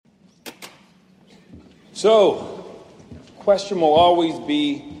So, question will always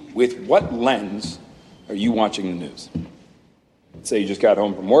be, with what lens are you watching the news? Let's say you just got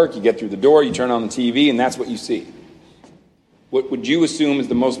home from work, you get through the door, you turn on the TV, and that's what you see. What would you assume is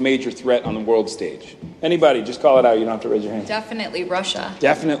the most major threat on the world stage? Anybody, just call it out. You don't have to raise your hand. Definitely Russia.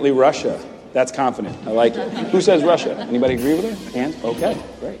 Definitely Russia. That's confident. I like it. Who says Russia? Anybody agree with her? Hands? Okay,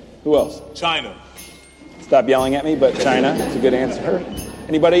 great. Who else? China. Stop yelling at me, but China is a good answer.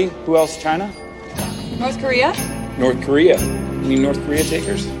 Anybody? Who else? China? North Korea? North Korea. Any North Korea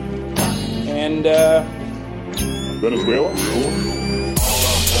takers? And, Venezuela.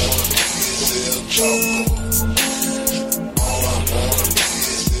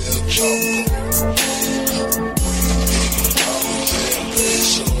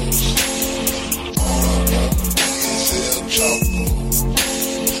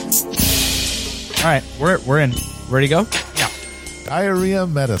 All right, we're in. Ready to go? Yeah. Diarrhea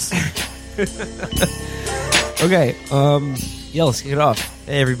medicine. Okay, yeah, let's kick it off.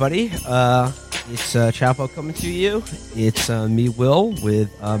 Hey, everybody. It's Chapo coming to you. It's me, Will, with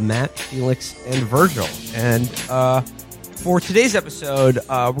Matt, Felix, and Virgil. And for today's episode,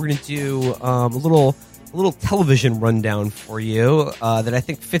 we're going to do a little television rundown for you that I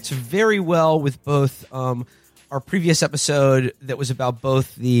think fits very well with both our previous episode that was about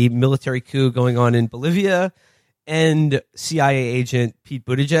both the military coup going on in Bolivia and CIA agent Pete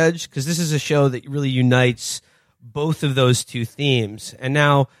Buttigieg, because this is a show that really unites both of those two themes. And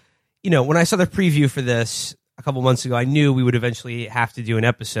now, you know, when I saw the preview for this a couple months ago, I knew we would eventually have to do an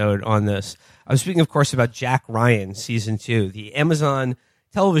episode on this. I was speaking, of course, about Jack Ryan, Season 2, the Amazon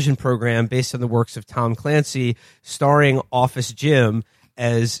television program based on the works of Tom Clancy, starring Office Jim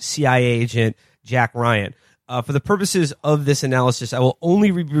as CIA agent Jack Ryan. For the purposes of this analysis, I will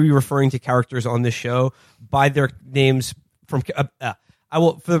only be referring to characters on this show by their names from. I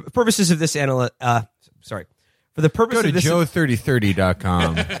will, for the purposes of this For the purpose Go to of this,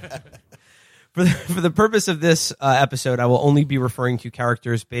 joe3030.com. For the purpose of this episode, I will only be referring to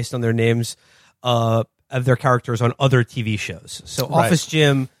characters based on their names of their characters on other TV shows. So, Right. Office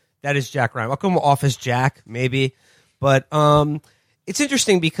Jim, that is Jack Ryan. I'll call him Office Jack, maybe, but it's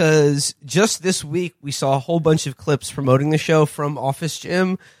interesting because just this week we saw a whole bunch of clips promoting the show from Office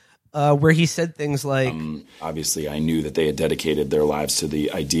Jim, where he said things like, obviously, I knew that they had dedicated their lives to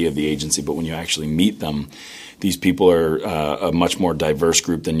the idea of the agency, but when you actually meet them, these people are a much more diverse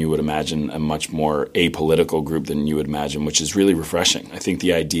group than you would imagine, a much more apolitical group than you would imagine, which is really refreshing. I think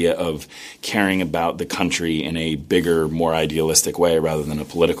the idea of caring about the country in a bigger, more idealistic way rather than a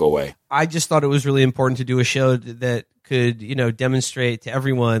political way. I just thought it was really important to do a show that could, you know, demonstrate to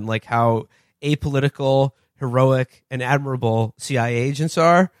everyone like how apolitical, heroic, and admirable CIA agents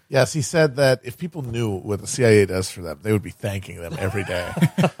are. Yes, he said that if people knew what the CIA does for them, they would be thanking them every day.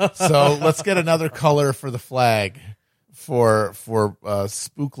 So let's get another color for the flag for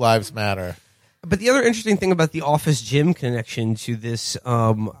Spook Lives Matter. But the other interesting thing about the Office Jim connection to this,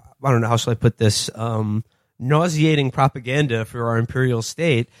 I don't know, how shall I put this, nauseating propaganda for our imperial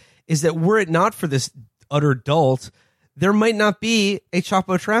state is that were it not for this utter dolt, there might not be a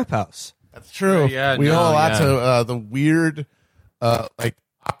Chapo Trap House. That's true. We owe a lot to the weird,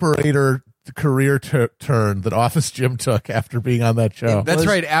 operator career turn that Office Jim took after being on that show. That's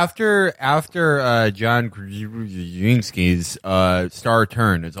right. After John Krasinski's star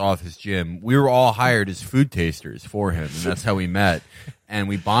turn as Office Jim, we were all hired as food tasters for him, and that's how we met. And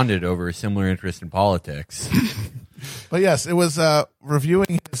we bonded over a similar interest in politics. But yes, it was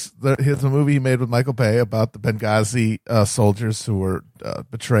reviewing his movie he made with Michael Bay about the Benghazi soldiers who were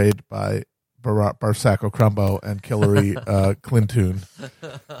betrayed by Barsacco Crumbo and Hillary Clinton.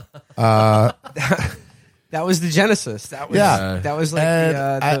 That was the genesis. That was like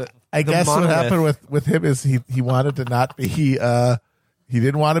I guess monolith. what happened with him is he wanted to not be he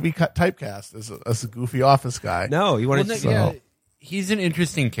didn't want to be typecast as a goofy office guy. No, he wanted to. Yeah. He's an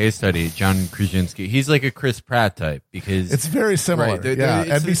interesting case study, John Krasinski. He's like a Chris Pratt type because it's very similar. Right,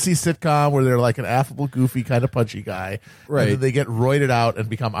 NBC sitcom where they're like an affable, goofy, kind of punchy guy. Right. And then they get roided out and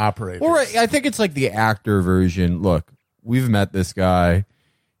become operators. Well, right. I think it's like the actor version. Look, we've met this guy.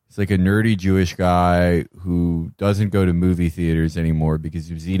 He's like a nerdy Jewish guy who doesn't go to movie theaters anymore because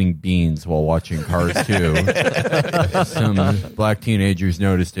he was eating beans while watching Cars 2. Some black teenagers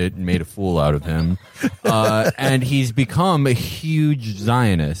noticed it and made a fool out of him. And he's become a huge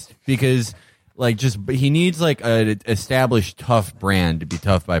Zionist because he needs like an established tough brand to be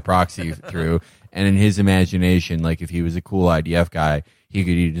tough by proxy through. And in his imagination, like if he was a cool IDF guy, he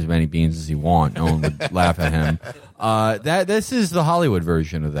could eat as many beans as he want. No one would laugh at him. This is the Hollywood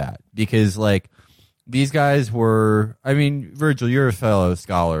version of that because like these guys were. I mean, Virgil, you're a fellow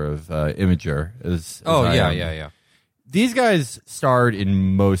scholar of Imager. As I am. yeah. These guys starred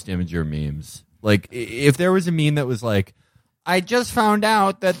in most Imager memes. Like, if there was a meme that was like, I just found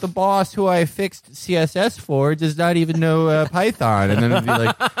out that the boss who I fixed CSS for does not even know Python. And then it'd be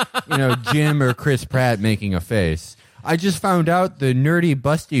like, Jim or Chris Pratt making a face. I just found out the nerdy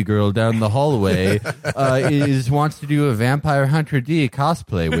busty girl down the hallway wants to do a Vampire Hunter D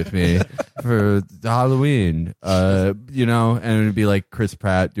cosplay with me for Halloween. And it'd be like Chris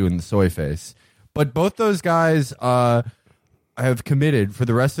Pratt doing the soy face. But both those guys have committed for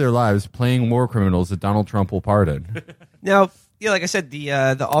the rest of their lives playing war criminals that Donald Trump will pardon. Now, like I said, the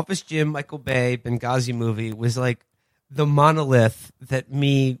Office Jim Michael Bay Benghazi movie was like the monolith that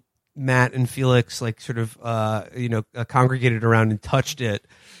me, Matt, and Felix congregated around and touched it,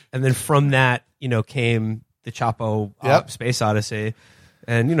 and then from that came the Chapo Space Odyssey,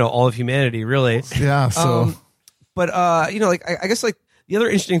 and all of humanity really. Yeah. So, I guess like the other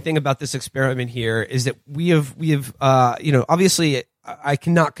interesting thing about this experiment here is that we have obviously I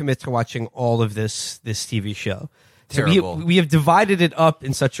cannot commit to watching all of this TV show. So we have divided it up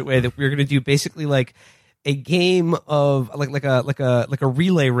in such a way that we're going to do basically like a game of like a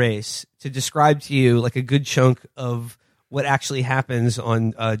relay race to describe to you like a good chunk of what actually happens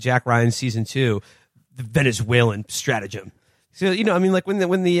on Jack Ryan season 2, the Venezuelan stratagem. So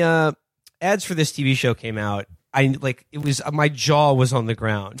when the ads for this TV show came out, my jaw was on the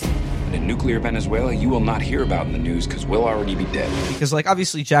ground. In nuclear Venezuela, you will not hear about in the news because we'll already be dead. Because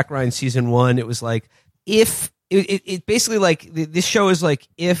obviously Jack Ryan season 1, it was like if it basically like this show is like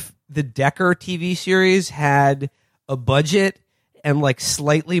if the Decker TV series had a budget and like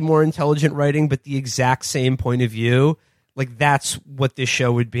slightly more intelligent writing, but the exact same point of view. Like that's what this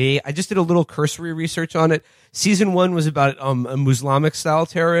show would be. I just did a little cursory research on it. Season 1 was about a Muslimic style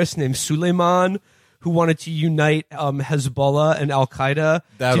terrorist named Suleiman who wanted to unite Hezbollah and Al Qaeda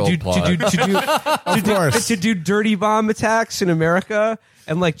to do dirty bomb attacks in America.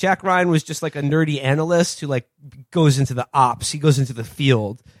 And like Jack Ryan was just like a nerdy analyst who like goes into the ops. He goes into the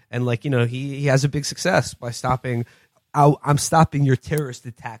field and he has a big success by stopping. I'm stopping your terrorist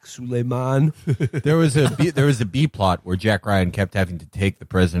attack, Suleiman. There was a B plot where Jack Ryan kept having to take the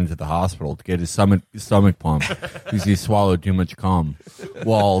president to the hospital to get his stomach pumped because he swallowed too much cum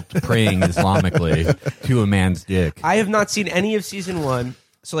while praying Islamically to a man's dick. I have not seen any of season 1,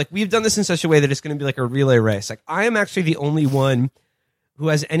 so like we've done this in such a way that it's going to be like a relay race. Like I am actually the only one who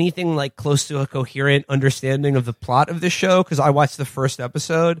has anything like close to a coherent understanding of the plot of this show because I watched the first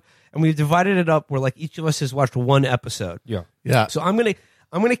episode. And we've divided it up where like each of us has watched one episode. Yeah. So I'm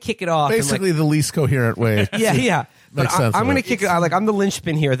gonna kick it off. Basically, the least coherent way. Yeah. But I'm gonna kick it. it. I'm the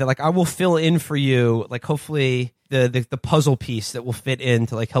linchpin here. That like I will fill in for you. Like hopefully the puzzle piece that will fit in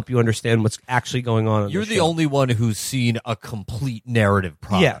to like help you understand what's actually going on. You're the only one who's seen a complete narrative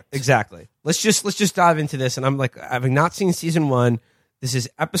product. Yeah, exactly. Let's just dive into this. And I'm like, having not seen season 1, this is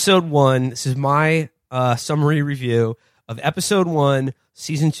episode 1. This is my summary review of episode 1.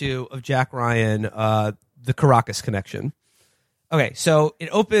 Season 2 of Jack Ryan, the Caracas Connection. Okay, so it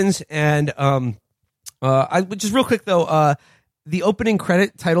opens, and just real quick though, the opening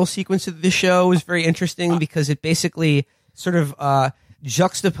credit title sequence of this show is very interesting because it basically sort of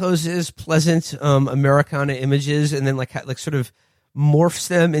juxtaposes pleasant Americana images and then like sort of morphs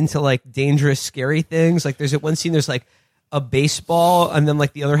them into like dangerous, scary things. Like there's at one scene, there's like a baseball, and then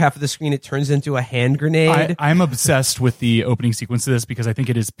like the other half of the screen, it turns into a hand grenade. I'm obsessed with the opening sequence of this because I think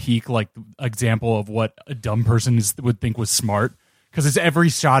it is peak like example of what a dumb person would think was smart. Because it's every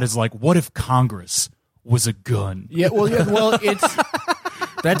shot is like, what if Congress was a gun? Well, it's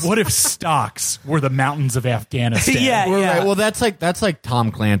that's what if stocks were the mountains of Afghanistan? Yeah. Right. Well, that's like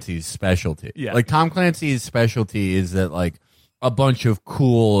Tom Clancy's specialty. Yeah. Like Tom Clancy's specialty is that like a bunch of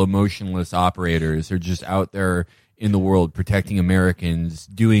cool, emotionless operators are just out there in the world protecting Americans,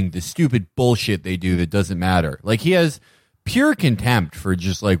 doing the stupid bullshit they do that doesn't matter. Like he has pure contempt for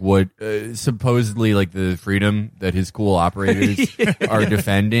just like what supposedly like the freedom that his cool operators are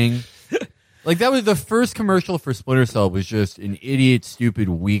defending. Like that was the first commercial for Splinter Cell was just an idiot, stupid,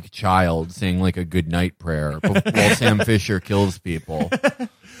 weak child saying like a goodnight prayer while Sam Fisher kills people.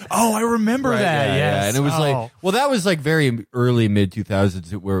 Oh, I remember that. Yeah, Yes. and it was like, well, that was like very early mid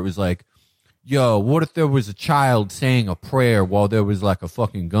 2000s where it was like, yo, what if there was a child saying a prayer while there was like a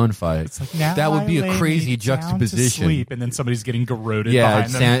fucking gunfight? It's like, now that would be I a lay crazy me down to juxtaposition. sleep, and then somebody's getting garroted Yeah,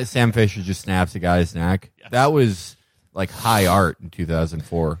 behind them. Sam Fisher just snaps a guy's neck. Yes. That was like high art in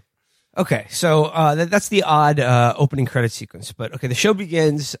 2004. Okay, so that's the odd opening credit sequence. But okay, the show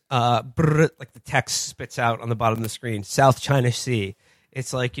begins, like the text spits out on the bottom of the screen, South China Sea.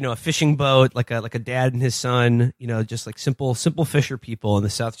 It's like, a fishing boat, like a dad and his son, just like simple fisher people in the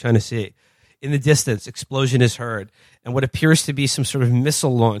South China Sea. In the distance, explosion is heard, and what appears to be some sort of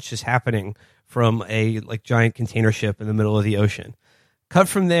missile launch is happening from a like giant container ship in the middle of the ocean. Cut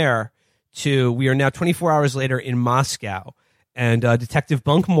from there to we are now 24 hours later in Moscow, and Detective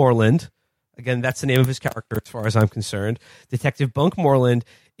Bunk Moreland, again, that's the name of his character as far as I'm concerned. Detective Bunk Moreland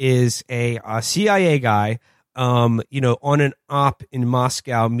is a CIA guy, on an op in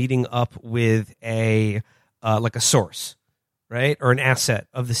Moscow, meeting up with a source, right, or an asset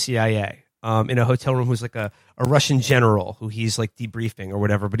of the CIA. In a hotel room, who's like a Russian general who he's like debriefing or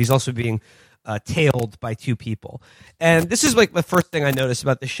whatever, but he's also being tailed by two people. And this is like the first thing I noticed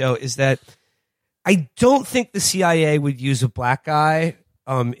about the show is that I don't think the CIA would use a black guy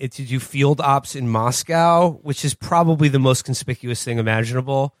to do field ops in Moscow, which is probably the most conspicuous thing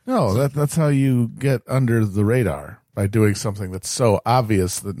imaginable. No, that's how you get under the radar, by doing something that's so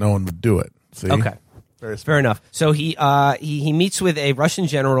obvious that no one would do it. See? Okay. Fair enough. So he meets with a Russian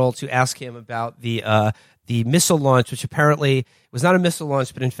general to ask him about the missile launch, which apparently was not a missile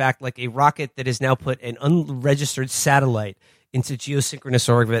launch, but in fact like a rocket that has now put an unregistered satellite into geosynchronous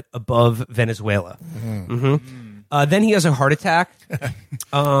orbit above Venezuela. Then he has a heart attack.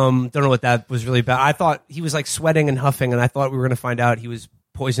 Don't know what that was really about. I thought he was like sweating and huffing, and I thought we were going to find out he was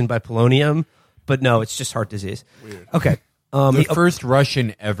poisoned by polonium, but no, it's just heart disease. Weird. Okay. The first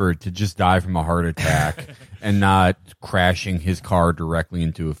Russian ever to just die from a heart attack and not crashing his car directly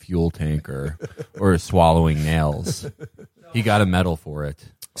into a fuel tanker or swallowing nails. He got a medal for it.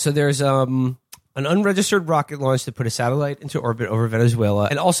 So there's an unregistered rocket launch to put a satellite into orbit over Venezuela.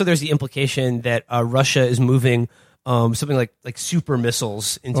 And also there's the implication that Russia is moving something like super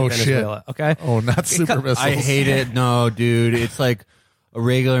missiles into Venezuela. Shit. Okay? Oh, not super missiles. I hate it. No, dude. It's like a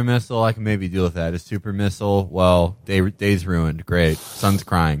regular missile, I can maybe deal with that. A super missile, well, day's ruined. Great. Son's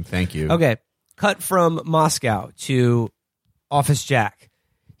crying. Thank you. Okay. Cut from Moscow to Office Jack.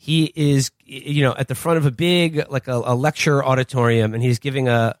 He is, at the front of a big, like a lecture auditorium, and he's giving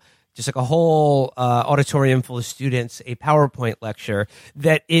a whole auditorium full of students a PowerPoint lecture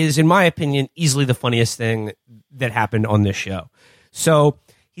that is, in my opinion, easily the funniest thing that happened on this show. So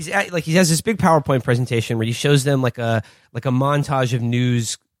he has this big PowerPoint presentation where he shows them like a montage of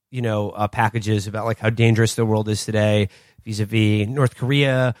news, packages about like how dangerous the world is today vis-a-vis North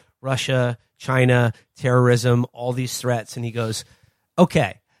Korea, Russia, China, terrorism, all these threats. And he goes,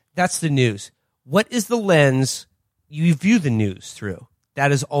 okay, that's the news. What is the lens you view the news through?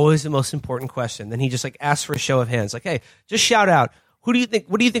 That is always the most important question. Then he just like asks for a show of hands. Like, hey, just shout out. What do you think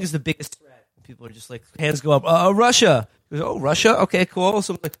is the biggest threat? And people are just like, hands go up. Russia. He goes, oh, Russia? Okay, cool.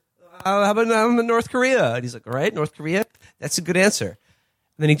 So I'm like, how about North Korea? And he's like, all right, North Korea? That's a good answer. And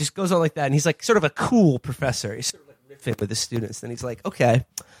then he just goes on like that. And he's like sort of a cool professor. He's sort of like riffing with his students. Then he's like, okay,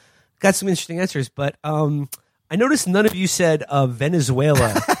 got some interesting answers. But I noticed none of you said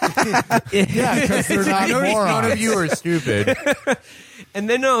Venezuela. Yeah, because they're not morons. None of you are stupid. And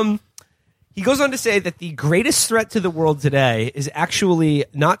then he goes on to say that the greatest threat to the world today is actually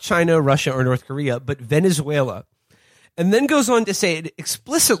not China, Russia, or North Korea, but Venezuela. And then goes on to say it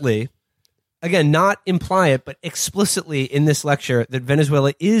explicitly, again, not imply it, but explicitly in this lecture, that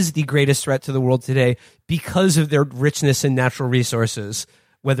Venezuela is the greatest threat to the world today because of their richness in natural resources,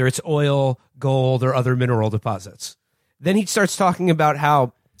 whether it's oil, gold, or other mineral deposits. Then he starts talking about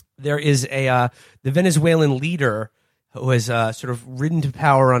how there is the Venezuelan leader who has sort of ridden to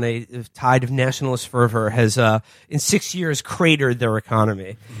power on a tide of nationalist fervor, has in 6 years cratered their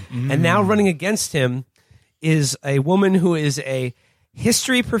economy. And now running against him is a woman who is a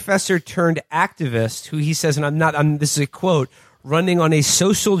history professor turned activist who he says, and this is a quote, running on a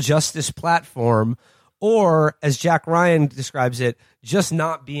social justice platform, or as Jack Ryan describes it, just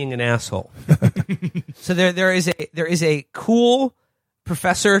not being an asshole. So there is a cool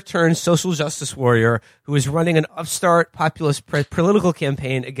professor turned social justice warrior who is running an upstart populist political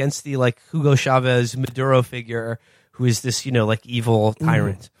campaign against the like Hugo Chavez Maduro figure, who is this evil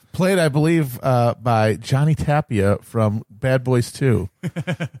tyrant. Played, I believe, by Johnny Tapia from Bad Boys 2.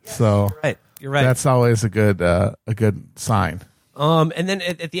 So you're right. That's always a good sign. And then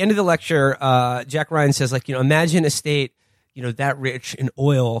at the end of the lecture, Jack Ryan says, like, imagine a state, that rich in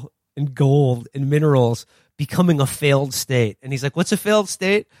oil and gold and minerals becoming a failed state. And he's like, what's a failed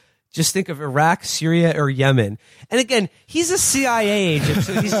state? Just think of Iraq, Syria, or Yemen. And again, he's a CIA agent,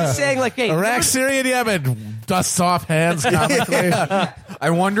 so he's just saying like, hey, Iraq, Syria, and Yemen. Dusts off hands comically. I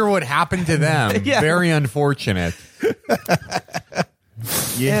wonder what happened to them. Yeah. Very unfortunate.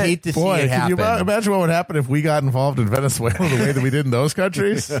 You hate to see Boy, it can you happen. imagine what would happen if we got involved in Venezuela the way that we did in those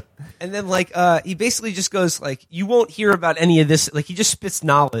countries? And then, like, he basically just goes, like, you won't hear about any of this. Like, he just spits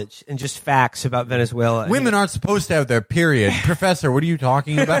knowledge and just facts about Venezuela. Women aren't supposed to have their period. Professor, what are you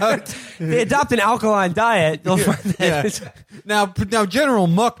talking about? They adopt an alkaline diet. They'll find that. Now, General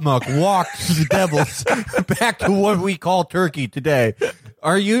Muck walked the devils back to what we call Turkey today.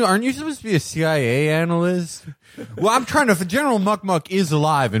 Aren't you supposed to be a CIA analyst? Well, I'm trying to. If General Muck is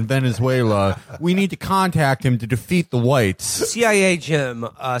alive in Venezuela, we need to contact him to defeat the whites. CIA Jim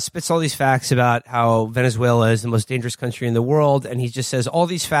spits all these facts about how Venezuela is the most dangerous country in the world, and he just says all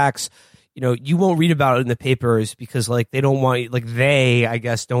these facts. You know, you won't read about it in the papers because, like, they don't want you, like, I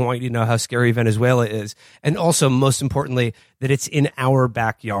guess, don't want you to know how scary Venezuela is, and also, most importantly, that it's in our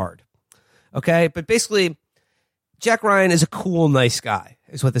backyard. Okay, but basically, Jack Ryan is a cool, nice guy,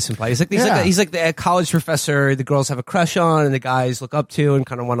 is what this implies. He's like the college professor the girls have a crush on and the guys look up to and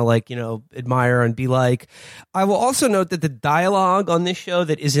kind of want to, like, you know, admire and be like. I will also note that the dialogue on this show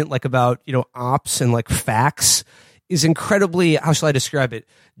that isn't, like, about, you know, ops and, like, facts is incredibly, how shall I describe it,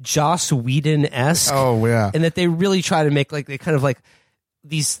 Joss Whedon-esque. Oh, yeah. And that they really try to make, like, they kind of, like,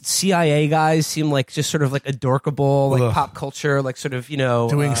 these CIA guys seem like just sort of like adorkable, like pop culture, like sort of, you know,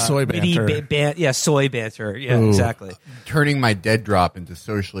 doing soy banter. Soy banter. Yeah, Ooh. Exactly. Turning my dead drop into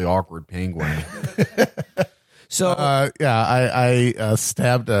socially awkward penguin. So I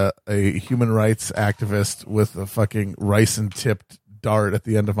stabbed a human rights activist with a fucking rice and tipped dart at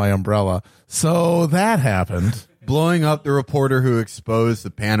the end of my umbrella. So that happened. Blowing up the reporter who exposed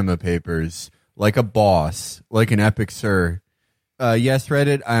the Panama Papers like a boss, like an epic sir. Yes,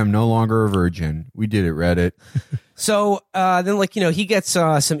 Reddit, I am no longer a virgin. We did it, Reddit. So then, like, you know, he gets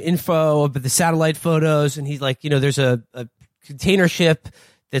some info about the satellite photos, and he's like, you know, there's a container ship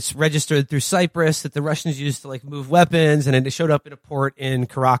that's registered through Cyprus that the Russians used to, like, move weapons, and it showed up in a port in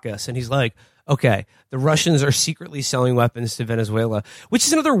Caracas. And he's like, okay, the Russians are secretly selling weapons to Venezuela, which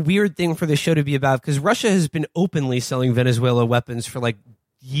is another weird thing for this show to be about, because Russia has been openly selling Venezuela weapons for, like,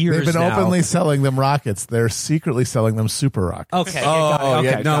 years. They've been now. openly selling them rockets. They're secretly selling them super rockets.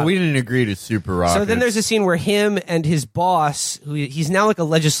 Okay. No, we didn't agree to super rockets. So then there's a scene where him and his boss, who he's now like a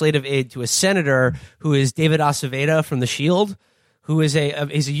legislative aide to a senator, who is David Acevedo from The Shield, who is a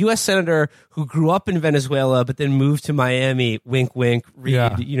U.S. senator who grew up in Venezuela but then moved to Miami. Wink, wink.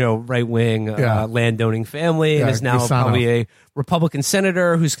 Read, you know, right wing landowning family, and is now probably a Republican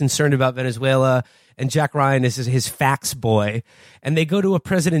senator who's concerned about Venezuela. And Jack Ryan is his fax boy, and they go to a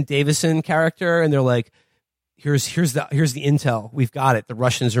President Davison character, and they're like, "Here's the intel. We've got it. The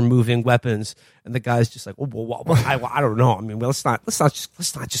Russians are moving weapons." And the guy's just like, "Well, I don't know. I mean, let's not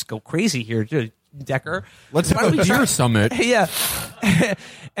just go crazy here, dude. Decker. Let's have a beer summit." Yeah.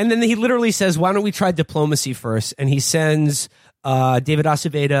 And then he literally says, "Why don't we try diplomacy first?" And he sends David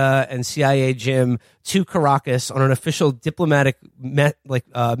Acevedo and CIA Jim to Caracas on an official diplomatic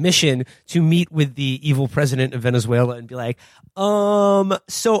mission to meet with the evil president of Venezuela and be like,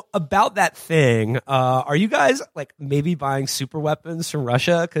 so about that thing, are you guys, like, maybe buying super weapons from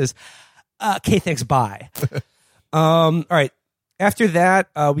Russia? Because, okay, thanks, bye. All right. After that,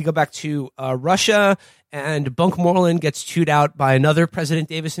 we go back to Russia, and Bunk Moreland gets chewed out by another President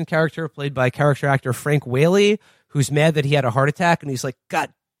Davison character played by character actor Frank Whaley, who's mad that he had a heart attack, and he's like,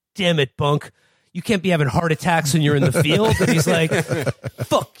 "God damn it, Bunk. You can't be having heart attacks when you're in the field." And he's like,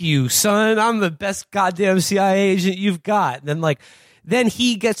 "Fuck you, son. I'm the best goddamn CIA agent you've got." And then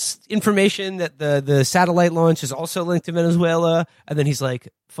he gets information that the satellite launch is also linked to Venezuela, and then he's like,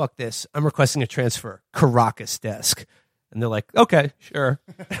 "Fuck this. I'm requesting a transfer. Caracas desk." And they're like, "Okay, sure."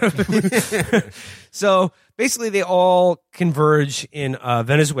 So basically they all converge in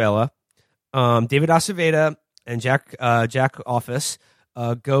Venezuela. David Acevedo and Jack Office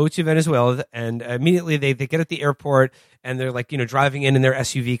go to Venezuela, and immediately they get at the airport, and they're like, you know, driving in their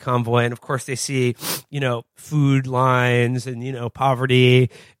SUV convoy, and of course they see, you know, food lines and, you know, poverty,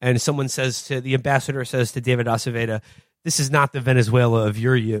 and the ambassador says to David Acevedo, "This is not the Venezuela of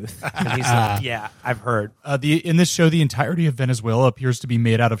your youth." And he's like, "Yeah, I've heard." In this show, the entirety of Venezuela appears to be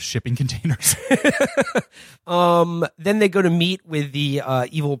made out of shipping containers. Then they go to meet with the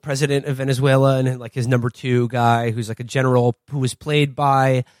evil president of Venezuela and, like, his number 2 guy, who's like a general who was played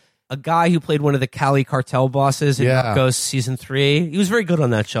by a guy who played one of the Cali cartel bosses in Narcos season 3. He was very good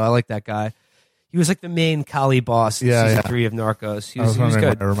on that show. I like that guy. He was like the main Cali boss in season 3 of Narcos. He was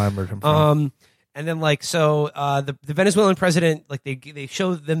good. I remembered him from. And then, like, so the Venezuelan president, like, they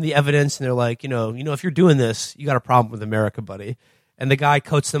show them the evidence, and they're like, you know, if you're doing this, you got a problem with America, buddy. And the guy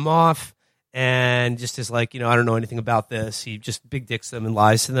coats them off and just is like, you know, I don't know anything about this. He just big dicks them and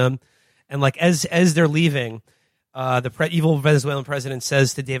lies to them. And, like, as they're leaving, the evil Venezuelan president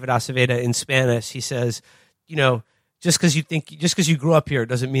says to David Aceveda in Spanish, he says, just because you grew up here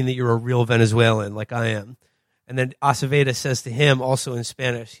doesn't mean that you're a real Venezuelan like I am. And then Aceveda says to him also in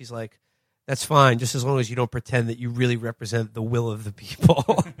Spanish, he's like, that's fine, just as long as you don't pretend that you really represent the will of the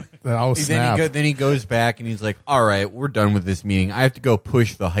people. Then he goes back and he's like, all right, we're done with this meeting. I have to go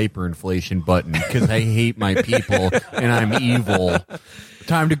push the hyperinflation button because I hate my people and I'm evil.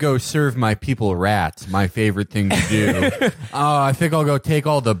 Time to go serve my people rats, my favorite thing to do. I think I'll go take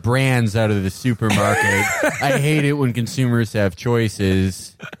all the brands out of the supermarket. I hate it when consumers have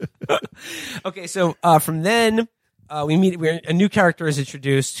choices. Okay, so from then... a new character is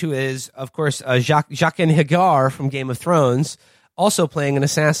introduced who is, of course, Jacques Hagar from Game of Thrones, also playing an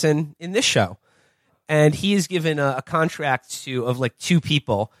assassin in this show. And he is given a contract of like two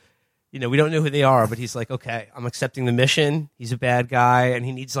people. We don't know who they are, but he's like, okay, I'm accepting the mission. He's a bad guy, and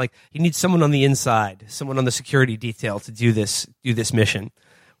he needs someone on the inside, someone on the security detail to do this mission.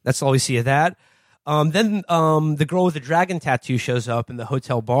 That's all we see of that. Then the girl with the dragon tattoo shows up in the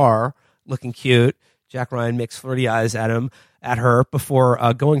hotel bar, looking cute. Jack Ryan makes flirty eyes at her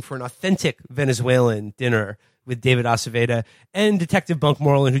before going for an authentic Venezuelan dinner with David Aceveda and Detective Bunk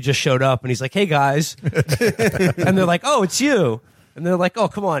Moreland, who just showed up, and he's like, hey, guys. And they're like, oh, it's you. And they're like, oh,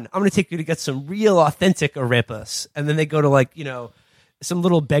 come on, I'm going to take you to get some real authentic arepas. And then they go to some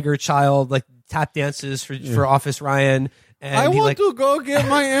little beggar child, tap dances for Office Ryan. And I want to go get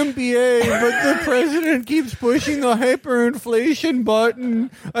my MBA, but the president keeps pushing the hyperinflation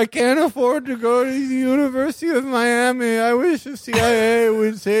button. I can't afford to go to the University of Miami. I wish the CIA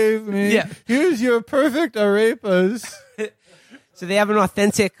would save me. Yeah. Here's your perfect arepas. So they have an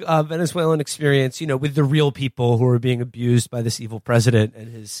authentic Venezuelan experience, with the real people who are being abused by this evil president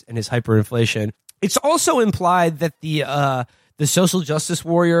and his hyperinflation. It's also implied that the social justice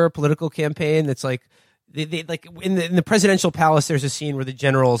warrior political campaign that's like, They like in the presidential palace. There's a scene where the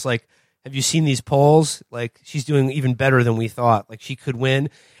general's like, "Have you seen these polls? Like, she's doing even better than we thought. Like, she could win."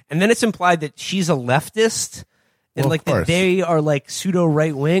 And then it's implied that she's a leftist, and that they are like pseudo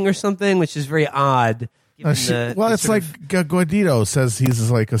right wing or something, which is very odd. It's like Guaidó says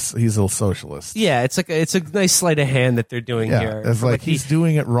he's a socialist. Yeah, it's a nice sleight of hand that they're doing here. It's like he's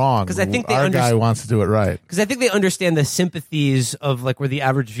doing it wrong because I think our guy wants to do it right. Because I think they understand the sympathies of like where the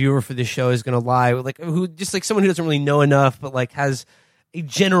average viewer for this show is going to lie, like who just like someone who doesn't really know enough, but like has a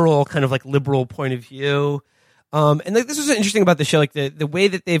general kind of like liberal point of view. And like this was interesting about the show, like the way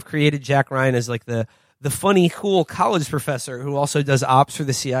that they've created Jack Ryan as like the funny, cool college professor who also does ops for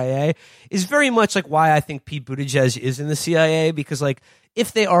the CIA is very much like why I think Pete Buttigieg is in the CIA, because like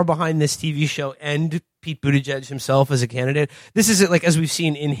if they are behind this TV show and Pete Buttigieg himself as a candidate, this is like, as we've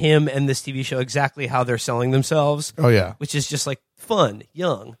seen in him and this TV show, exactly how they're selling themselves. Oh yeah. Which is just like fun,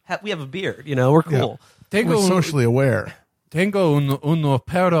 young. We have a beard, we're cool. Yeah. We're socially aware. Tengo uno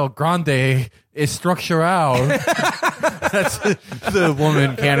perro grande estructural. That's the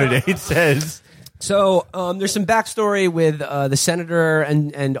woman candidate says. So there's some backstory with the senator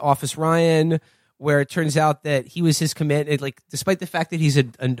and Office Ryan, where it turns out that he was his command. Like, despite the fact that he's a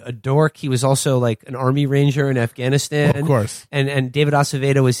dork, he was also like an army ranger in Afghanistan. Of course. And David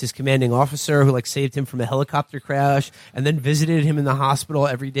Aceveda was his commanding officer who like saved him from a helicopter crash and then visited him in the hospital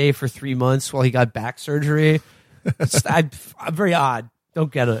every day for 3 months while he got back surgery. I'm very odd.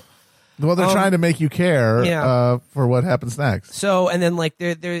 Don't get it. Well, they're trying to make you care for what happens next. So, and then like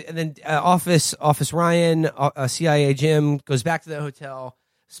Office Ryan, CIA Jim goes back to the hotel,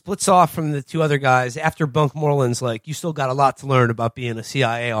 splits off from the two other guys after Bunk Moreland's like, you still got a lot to learn about being a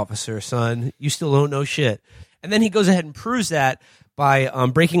CIA officer, son. You still don't know shit. And then he goes ahead and proves that by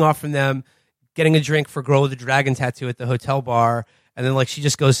breaking off from them, getting a drink for girl with the dragon tattoo at the hotel bar. And then, like, she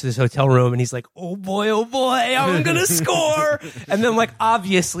just goes to this hotel room, and he's like, oh, boy, I'm going to score. And then, like,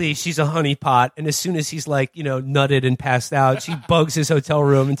 obviously, she's a honeypot. And as soon as he's, like, nutted and passed out, she bugs his hotel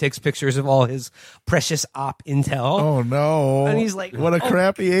room and takes pictures of all his precious op intel. Oh, no. And he's like, what a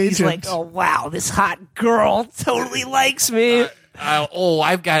crappy agent. He's like, oh, wow, this hot girl totally likes me.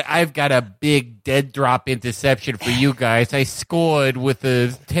 I've got a big dead drop interception for you guys. I scored with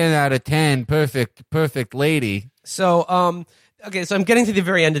a 10 out of 10. Perfect lady. So, okay, so I'm getting to the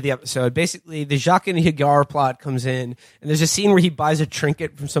very end of the episode. Basically, the Jacques and Hagar plot comes in, and there's a scene where he buys a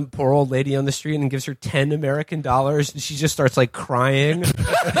trinket from some poor old lady on the street and gives her $10 American, and she just starts like crying.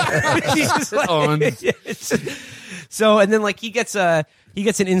 She's just like, so, and then like he gets an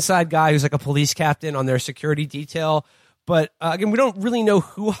inside guy who's like a police captain on their security detail. But again, we don't really know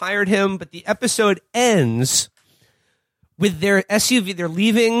who hired him. But the episode ends with their SUV. They're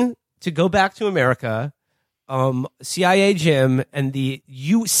leaving to go back to America. CIA Jim and the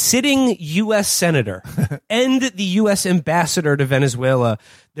sitting U.S. senator and the U.S. ambassador to Venezuela.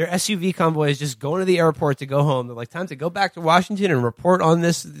 Their SUV convoy is just going to the airport to go home. They're like, time to go back to Washington and report on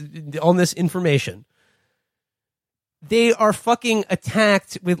this information. They are fucking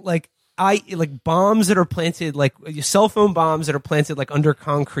attacked with like bombs that are planted, like cell phone bombs that are planted like under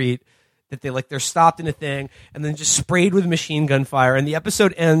concrete. That they're stopped in a thing and then just sprayed with machine gun fire. And the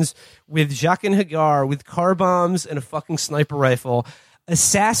episode ends with Jacques and Hagar with car bombs and a fucking sniper rifle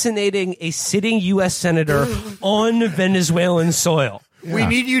assassinating a sitting U.S. senator on Venezuelan soil. Yeah. We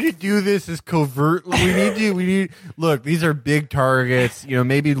need you to do this as covertly. We need. Look, these are big targets.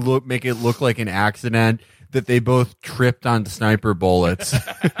 Maybe make it look like an accident that they both tripped on sniper bullets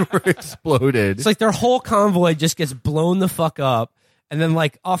or exploded. It's like their whole convoy just gets blown the fuck up. And then,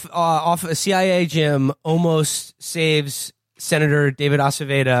 like, off a CIA Jim almost saves Senator David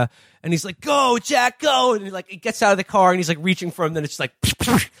Acevedo, and he's like, "Go, Jack, go!" And he gets out of the car, and he's like reaching for him. Then it's like,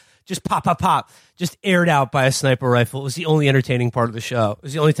 just pop, pop, pop, just aired out by a sniper rifle. It was the only entertaining part of the show. It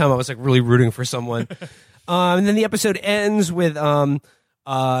was the only time I was like really rooting for someone. And then the episode ends with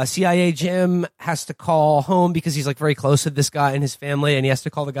CIA Jim has to call home because he's like very close to this guy and his family, and he has to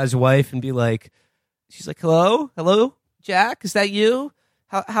call the guy's wife and be like, she's like, hello, Jack, is that you?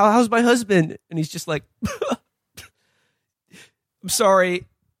 How's my husband? And he's just like, I'm sorry,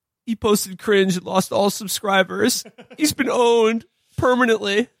 he posted cringe and lost all subscribers. He's been owned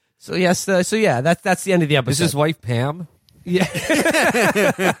permanently. So yes, that's the end of the episode. Is his wife Pam? Yeah.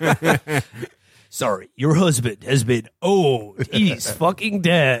 Sorry, your husband has been owned. He's fucking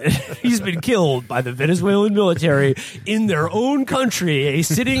dead. He's been killed by the Venezuelan military in their own country, a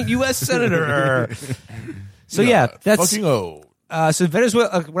sitting U.S. senator. So that's fucking old. So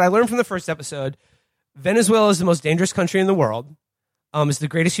Venezuela. What I learned from the first episode, Venezuela is the most dangerous country in the world. It's the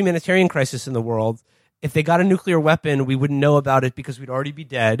greatest humanitarian crisis in the world. If they got a nuclear weapon, we wouldn't know about it because we'd already be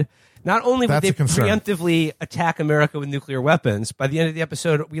dead. Not only would they preemptively attack America with nuclear weapons, by the end of the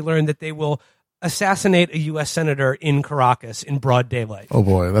episode, we learned that they will assassinate a U.S. senator in Caracas in broad daylight. Oh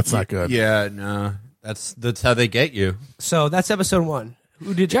boy, that's not good. Yeah, no, that's how they get you. So that's episode 1.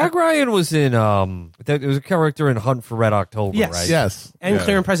 Who did Jack Ryan was in there was a character in Hunt for Red October, yes. right? Yes. And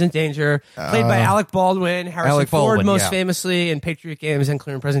Clear and Present Danger, played by Alec Baldwin, Harrison Ford most famously in Patriot Games and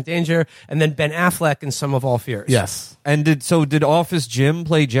Clear and Present Danger, and then Ben Affleck in Sum of All Fears. Yes. And did Office Jim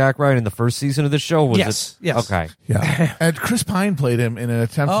play Jack Ryan in the first season of the show? Yes. Okay. Yeah. And Chris Pine played him in an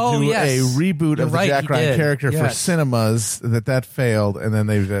attempt to do a reboot of the Jack Ryan character for cinemas that failed, and then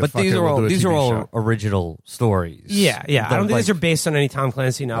they But these are all original stories. Yeah. I don't think these are based on any Tom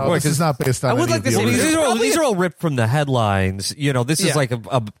Clancy novel. This is not based on. I would like to say these are all ripped from the headlines. This is like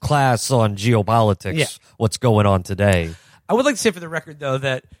a class on geopolitics. Yeah. What's going on today? I would like to say for the record, though,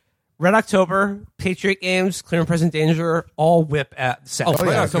 that Red October, Patriot Games, Clear and Present Danger, all whip at set. Oh,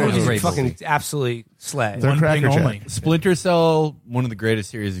 Red October is a great fucking movie. Absolutely slay. They're Cracker Jack. only. Splinter Cell, one of the greatest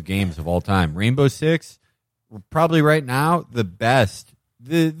series of games of all time. Rainbow Six, probably right now the best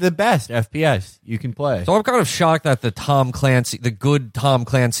FPS you can play. So I'm kind of shocked that the good Tom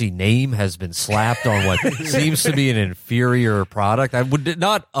Clancy name has been slapped on what seems to be an inferior product. I would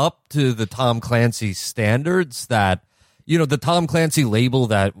not up to the Tom Clancy standards that, the Tom Clancy label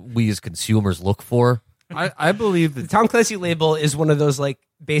that we as consumers look for. I believe The that Tom Clancy label is one of those like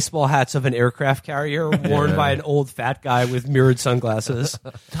baseball hats of an aircraft carrier worn by an old fat guy with mirrored sunglasses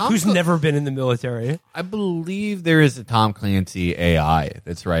who's never been in the military. I believe there is a Tom Clancy AI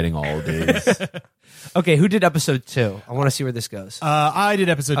that's writing all of these. Okay, who did episode 2? I want to see where this goes. I did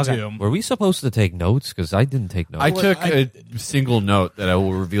episode 2. Were we supposed to take notes? Because I didn't take notes. I took a single note that I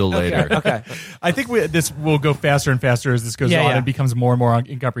will reveal later. Okay. I think this will go faster and faster as this goes on and becomes more and more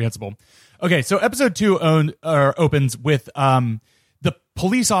incomprehensible. Okay, so episode 2 opens with the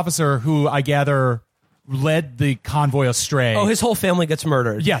police officer who I gather led the convoy astray. Oh, his whole family gets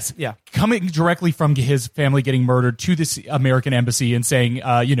murdered. Yes. Yeah. Coming directly from his family getting murdered to this American embassy and saying,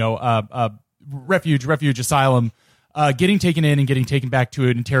 refuge, asylum, getting taken in and getting taken back to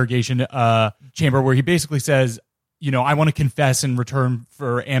an interrogation chamber where he basically says, I want to confess in return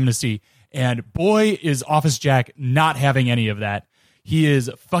for amnesty. And boy, is Office Jack not having any of that. He is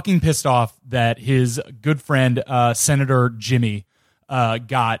fucking pissed off that his good friend, Senator Jimmy,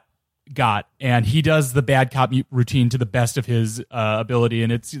 got, and he does the bad cop routine to the best of his ability.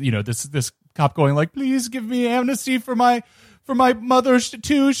 And it's, this cop going like, please give me amnesty for my mother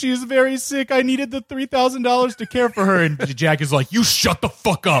too. She is very sick. I needed the $3,000 to care for her. And Jack is like, you shut the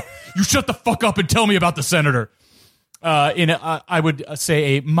fuck up. You shut the fuck up and tell me about the senator. I would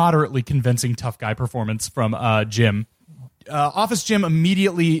say a moderately convincing tough guy performance from Jim. Office Jim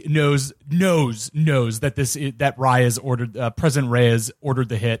immediately knows that that Reyes ordered President Reyes ordered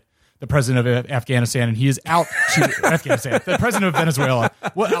the hit, the president of Afghanistan, and he is out to Afghanistan. The president of Venezuela.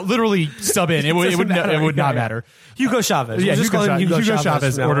 Well, literally sub in. It would not matter. Hugo Chavez. Yeah, We'll just call him Hugo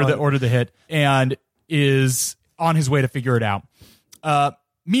Chavez from now on. ordered the hit and is on his way to figure it out.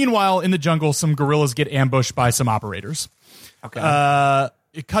 Meanwhile, in the jungle, some guerrillas get ambushed by some operators. Okay.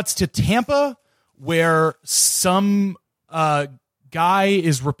 It cuts to Tampa, where some guy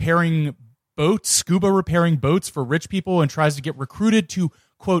is repairing boats, scuba repairing boats for rich people, and tries to get recruited to,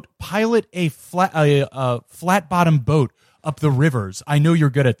 quote, pilot a flat bottom boat up the rivers. I know you're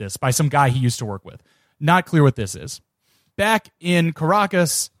good at this, by some guy he used to work with. Not clear what this is. Back in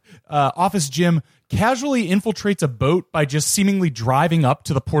Caracas, Office Jim casually infiltrates a boat by just seemingly driving up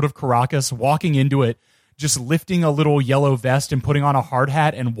to the port of Caracas, walking into it, just lifting a little yellow vest and putting on a hard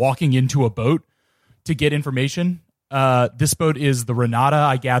hat and walking into a boat to get information. This boat is the Renata,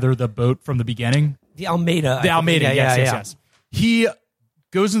 I gather, the boat from the beginning. The Almeida. The Almeida, yes. He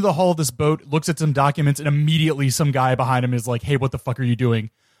goes into the hull of this boat, looks at some documents, and immediately some guy behind him is like, hey, what the fuck are you doing?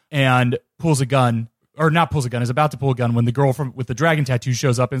 And pulls a gun, or not pulls a gun, is about to pull a gun when the girl with the dragon tattoo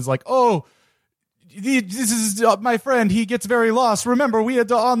shows up and is like, oh, this is my friend. He gets very lost. Remember, we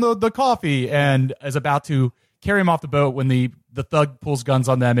had on the coffee, and is about to carry him off the boat when the thug pulls guns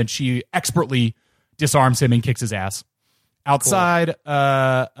on them, and she expertly disarms him and kicks his ass. Outside,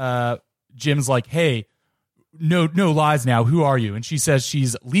 Jim's like, hey, no lies now. Who are you? And she says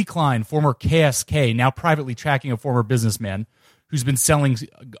she's Lee Klein, former KSK, now privately tracking a former businessman who's been selling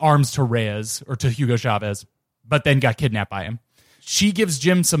arms to Reyes, or to Hugo Chavez, but then got kidnapped by him. She gives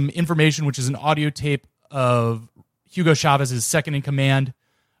Jim some information, which is an audio tape of Hugo Chavez's second in command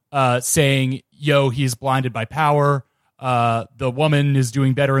saying, yo, he's blinded by power. The woman is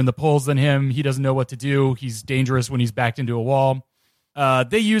doing better in the polls than him. He doesn't know what to do. He's dangerous when he's backed into a wall.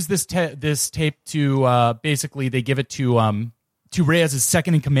 They use this tape to basically they give it to Reyes'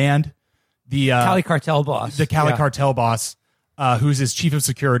 second in command, the Cali cartel boss, cartel boss, who's his chief of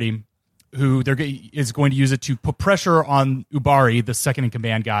security, who is going to use it to put pressure on Ubari, the second in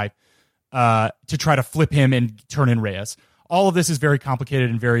command guy, to try to flip him and turn in Reyes. All of this is very complicated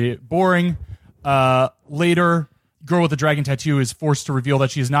and very boring. Later, girl with the dragon tattoo is forced to reveal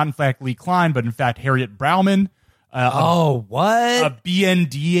that she is not in fact Lee Klein, but in fact Harriet Brauman. What? A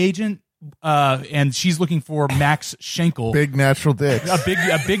BND agent, and she's looking for Max Schenkel. Big natural dick. A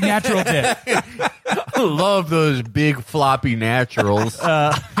big natural dick. I love those big floppy naturals.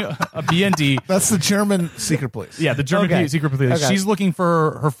 A BND. That's the German secret police. Yeah, the German secret police. Okay. She's looking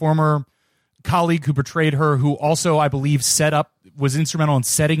for her former colleague who betrayed her, who also, I believe, was instrumental in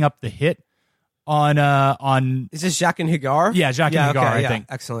setting up the hit on. Is this Jacques and Hagar? Yeah, Jacques and Hagar. I think.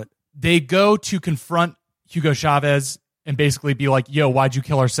 Excellent. They go to confront Hugo Chavez and basically be like, yo, why'd you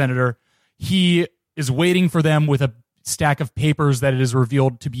kill our senator? He is waiting for them with a stack of papers that it is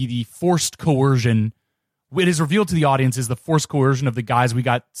revealed to be the forced coercion. It is revealed to the audience is the forced coercion of the guys we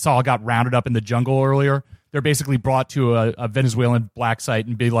got rounded up in the jungle earlier. They're basically brought to a Venezuelan black site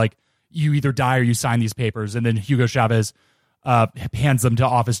and be like, you either die or you sign these papers. And then Hugo Chavez hands them to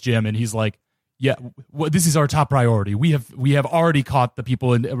Office Jim, and he's like, yeah, this is our top priority. We have already caught the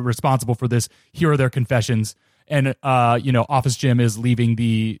people responsible for this. Here are their confessions. And Office Jim is leaving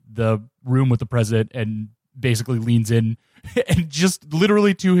the room with the president and basically leans in and just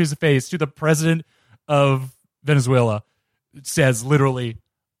literally to his face, to the president of Venezuela, says literally,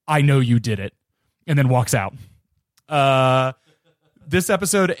 I know you did it, and then walks out. This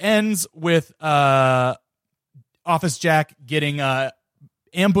episode ends with Office Jack getting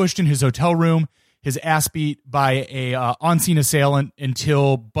ambushed in his hotel room, his ass beat by a on-scene assailant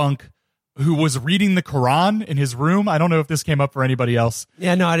until Bunk, who was reading the Quran in his room. I don't know if this came up for anybody else.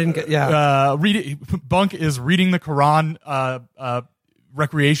 Yeah, no, I didn't get. Yeah, Bunk is reading the Quran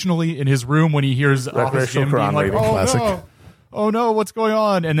recreationally in his room when he hears Office Jim being like, "Oh no, what's going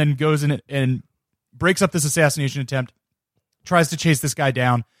on?" And then goes in and breaks up this assassination attempt, tries to chase this guy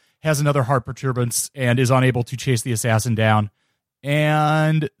down, has another heart perturbance, and is unable to chase the assassin down.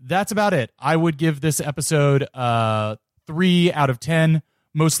 And that's about it. I would give this episode 3 out of 10.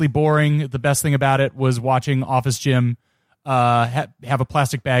 Mostly boring. The best thing about it was watching Office Jim have a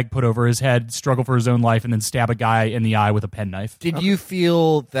plastic bag put over his head, struggle for his own life, and then stab a guy in the eye with a penknife. Did you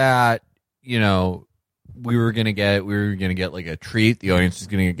feel that, we were gonna get like a treat, the audience was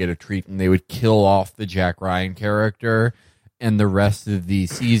gonna get a treat, and they would kill off the Jack Ryan character, and the rest of the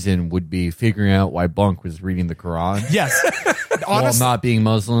season would be figuring out why Bunk was reading the Quran? Yes. While not being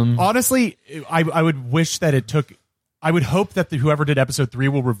Muslim? Honestly, I would wish that it took I would hope that whoever did episode 3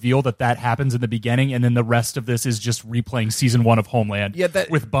 will reveal that happens in the beginning, and then the rest of this is just replaying season 1 of Homeland. Yeah,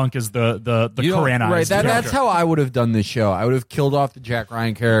 with Bunk as the Koreanized right. That's character. how I would have done this show. I would have killed off the Jack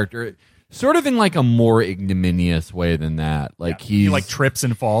Ryan character, sort of in like a more ignominious way than that. Like he like trips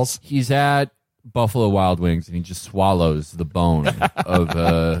and falls. He's at Buffalo Wild Wings and he just swallows the bone of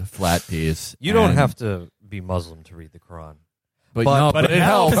a flat piece. You don't have to be Muslim to read the Quran. But it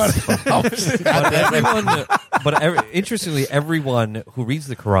helps. Interestingly, everyone who reads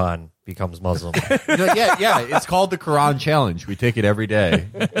the Quran becomes Muslim. Yeah. It's called the Quran Challenge. We take it every day.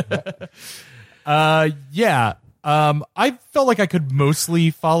 Yeah. I felt like I could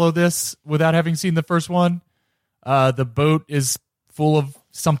mostly follow this without having seen the first one. The boat is full of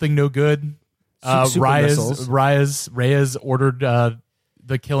something no good. Reyes ordered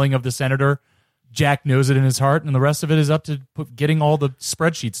the killing of the senator. Jack knows it in his heart, and the rest of it is up to getting all the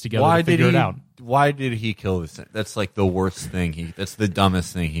spreadsheets together to figure it out. Why did he kill this? That's like the worst thing. That's the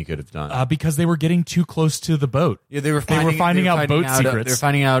dumbest thing he could have done. Because they were getting too close to the boat. Yeah, they were finding out boat secrets. They were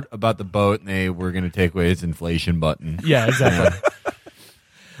finding out about the boat, and they were going to take away his inflation button. Yeah, exactly.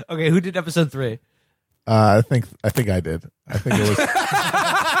 Okay, who did episode 3? I think I did. I think it was.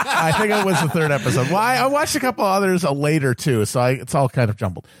 I think it was the third episode. Well, I watched a couple others later too, so it's all kind of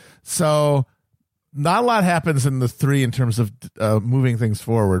jumbled. So. Not a lot happens in the 3 in terms of moving things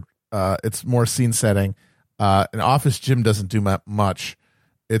forward. It's more scene setting. And Office Jim doesn't do much.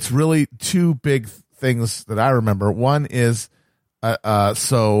 It's really 2 big things that I remember. One is Bunk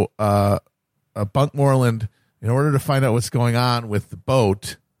Moreland, in order to find out what's going on with the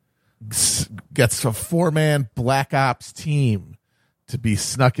boat, gets a 4-man Black Ops team to be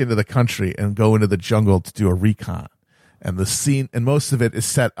snuck into the country and go into the jungle to do a recon. And the scene, and most of it is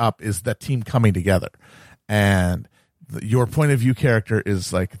set up, is that team coming together. And your point of view character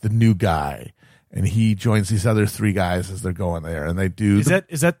is like the new guy. And he joins these other 3 guys as they're going there. And they do. Is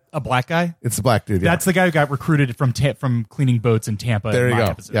that a black guy? It's a black dude. Yeah. That's the guy who got recruited from cleaning boats in Tampa. There you go.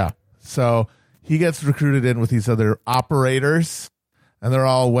 Episode. Yeah. So he gets recruited in with these other operators. And they're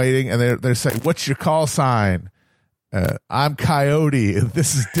all waiting. And they're saying, "What's your call sign?" I'm Coyote.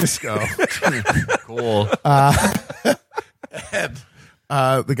 This is Disco. Cool. And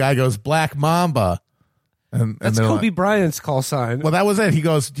the guy goes, "Black Mamba." And That's Kobe Bryant's call sign. Well, that was it. He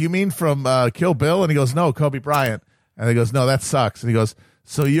goes, "Do you mean from Kill Bill?" And he goes, "No, Kobe Bryant." And he goes, "No, that sucks." And he goes,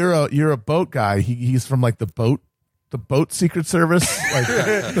 "So you're a boat guy?" He's from like the boat Secret Service, like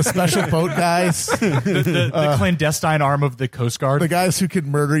the special boat guys, the clandestine arm of the Coast Guard, the guys who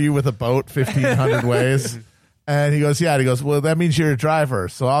can murder you with a boat 1,500 ways. And he goes, "Yeah." And he goes, "Well, that means you're a driver,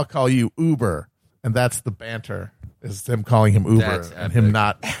 so I'll call you Uber." And that's the banter. Is them calling him Uber and him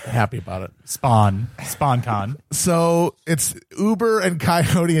not happy about it. SpawnCon. So it's Uber and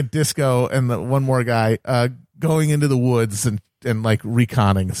Coyote and Disco and the one more guy going into the woods and like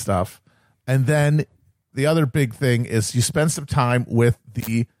reconning stuff. And then the other big thing is you spend some time with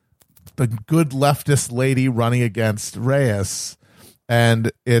the good leftist lady running against Reyes,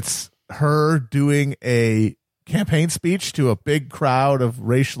 and it's her doing a campaign speech to a big crowd of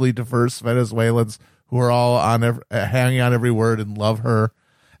racially diverse Venezuelans who are all hanging on every word and love her.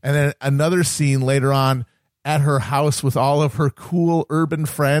 And then another scene later on at her house with all of her cool urban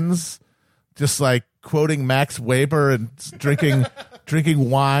friends, just like quoting Max Weber and drinking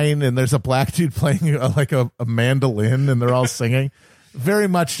wine. And there's a black dude playing like a mandolin, and they're all singing. Very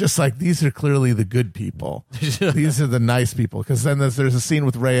much just like, these are clearly the good people. These are the nice people. Because then there's a scene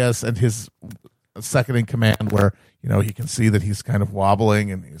with Reyes and his second in command where, you know, he can see that he's kind of wobbling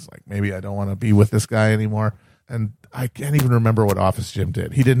and he's like, maybe I don't want to be with this guy anymore. And I can't even remember what Office Jim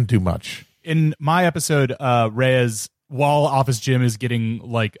did. He didn't do much. In my episode, Reyes, while Office Jim is getting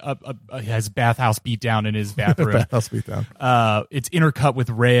like his bathhouse beat down in his bathroom, bathhouse beat down. It's intercut with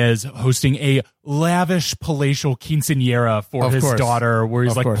Reyes hosting a lavish palatial quinceañera for his daughter, where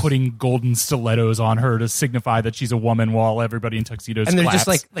he's like putting golden stilettos on her to signify that she's a woman, while everybody in tuxedos and they're claps.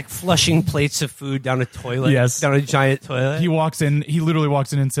 just like flushing plates of food down a toilet. Yes, down a giant toilet. He literally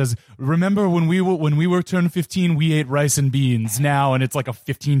walks in and says, "Remember when we were turned 15, we ate rice and beans now," and it's like a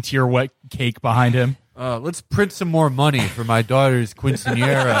 15-tier wet cake behind him. Let's print some more money for my daughter's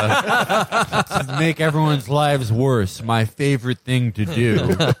quinceañera to make everyone's lives worse. My favorite thing to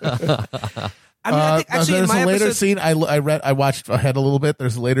do. I think actually there's in my a later episode, scene. I watched ahead a little bit.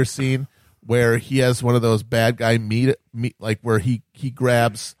 There's a later scene where he has one of those bad guy meet like where he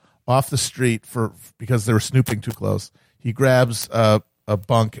grabs off the street because they were snooping too close. He grabs a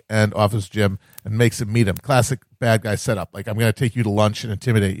Bunk and Office Jim and makes him meet him. Classic bad guy setup. Like, I'm going to take you to lunch and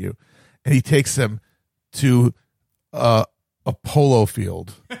intimidate you, and he takes him to a polo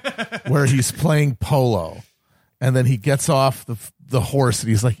field where he's playing polo. and then he gets off the horse, and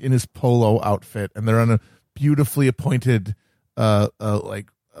he's like in his polo outfit, and they're on a beautifully appointed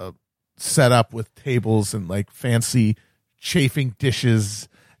setup with tables and like fancy chafing dishes.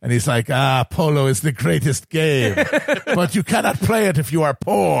 And he's like, polo is the greatest game, but you cannot play it if you are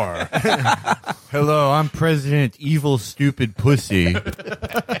poor. Hello, I'm President Evil Stupid Pussy.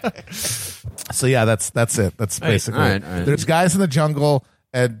 So yeah, that's it. That's basically all it. right. There's guys in the jungle,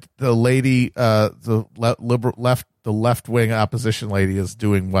 and the lady, the left wing opposition lady is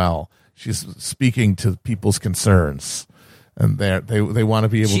doing well. She's speaking to people's concerns, and they want to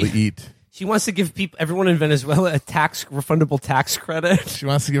be able to eat. She wants to give everyone in Venezuela a refundable tax credit. She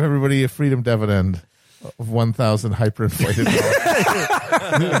wants to give everybody a freedom dividend of 1,000 hyperinflated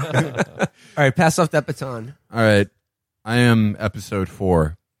dollars. All right, pass off that baton. All right. I am episode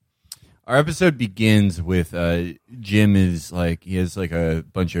 4. Our episode begins with Jim is like, he has like a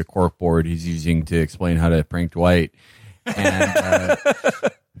bunch of corkboard he's using to explain how to prank Dwight. And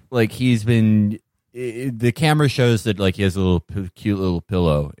like he's been, the camera shows that like he has a little cute little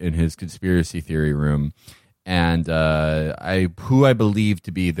pillow in his conspiracy theory room. And who I believe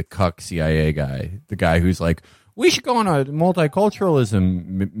to be the cuck CIA guy, the guy who's like, we should go on a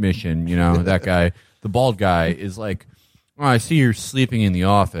multiculturalism mission. You know, that guy, the bald guy is like, oh, I see you're sleeping in the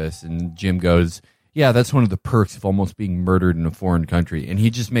office. And Jim goes, yeah, that's one of the perks of almost being murdered in a foreign country. And he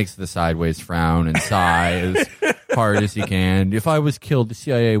just makes the sideways frown and sigh as hard as he can. If I was killed, the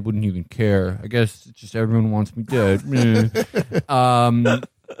CIA wouldn't even care. I guess it's just everyone wants me dead.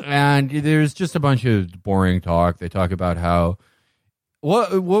 And there's just a bunch of boring talk. They talk about how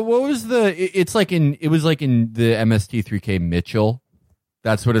what was it was like in the MST3K Mitchell.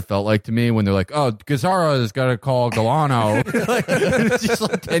 That's what it felt like to me when they're like, oh, Gazzara's got to call Galano. It's just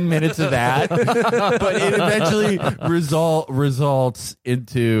like 10 minutes of that. But it eventually results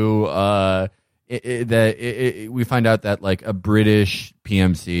into we find out that like a British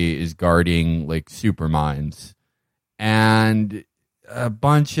PMC is guarding like super mines. And a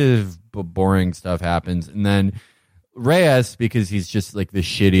bunch of boring stuff happens. And then Reyes, because he's just like the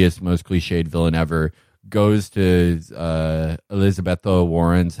shittiest, most cliched villain ever, goes to Elizabeth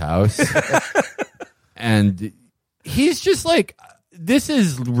Warren's house. And he's just like, this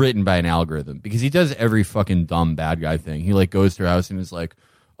is written by an algorithm because he does every fucking dumb bad guy thing. He like goes to her house and is like,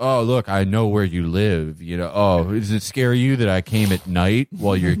 oh, look, I know where you live. You know, oh, does it scare you that I came at night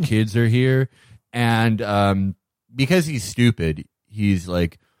while your kids are here? And because he's stupid, he's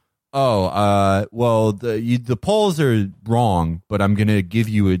like, oh, well, the polls are wrong, but I'm going to give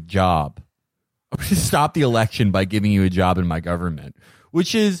you a job. I'm going to stop the election by giving you a job in my government,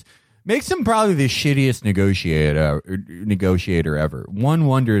 which makes him probably the shittiest negotiator ever. One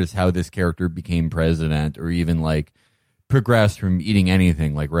wonders how this character became president or even like progressed from eating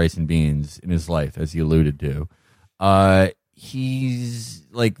anything like rice and beans in his life, as he alluded to. He's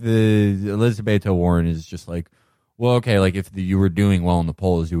like the Elizabeth Warren is just like, well, okay, like if you were doing well in the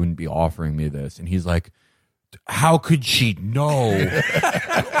polls, you wouldn't be offering me this. And he's like, how could she know?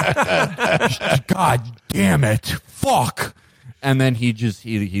 God damn it. Fuck. And then he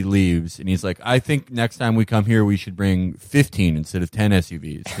leaves and he's like, I think next time we come here, we should bring 15 instead of 10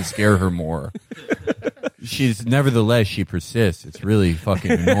 SUVs to scare her more. Nevertheless, she persists. It's really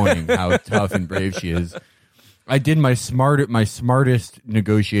fucking annoying how tough and brave she is. I did my smartest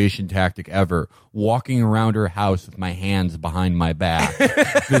negotiation tactic ever, walking around her house with my hands behind my back.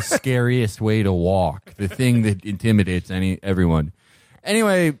 The scariest way to walk, the thing that intimidates everyone.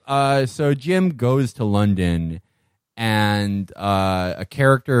 Anyway, so Jim goes to London, and a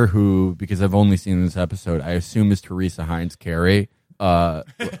character who, because I've only seen this episode, I assume is Teresa Heinz Carey.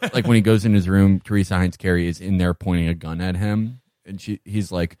 Like when he goes in his room, Teresa Heinz Carey is in there pointing a gun at him, and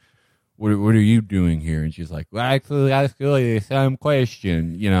he's like, What are you doing here? And she's like, well, actually, ask you the same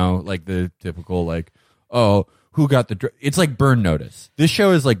question. You know, like the typical, like, oh, who got the It's like Burn Notice. This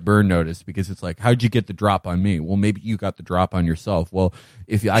show is like Burn Notice because it's like, how'd you get the drop on me? Well, maybe you got the drop on yourself. Well,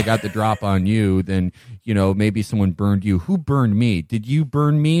 if I got the drop on you, then, you know, maybe someone burned you. Who burned me? Did you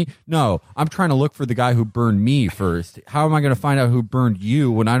burn me? No, I'm trying to look for the guy who burned me first. How am I going to find out who burned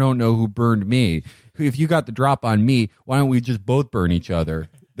you when I don't know who burned me? If you got the drop on me, why don't we just both burn each other?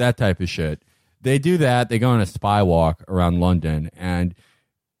 That type of shit. They do that. They go on a spy walk around London, and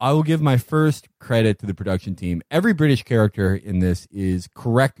I will give my first credit to the production team. Every British character in this is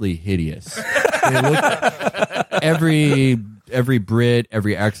correctly hideous. They look, every Brit,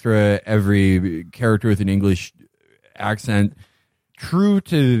 every extra, every character with an English accent, true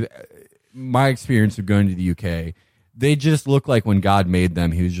to my experience of going to the UK, they just look like when God made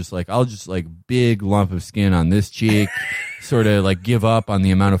them, he was just like, I'll just like big lump of skin on this cheek, sort of like give up on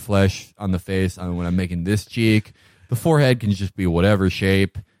the amount of flesh on the face when I'm making this cheek. The forehead can just be whatever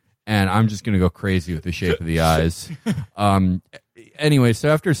shape, and I'm just going to go crazy with the shape of the eyes. Anyway, so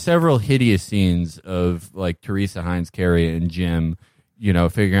after several hideous scenes of like Teresa Hines Carey and Jim,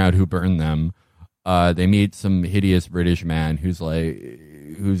 figuring out who burned them, they meet some hideous British man who's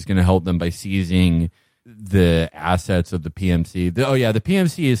going to help them by seizing the assets of the PMC. The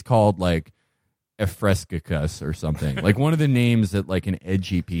PMC is called like Efrescicus or something, like one of the names that like an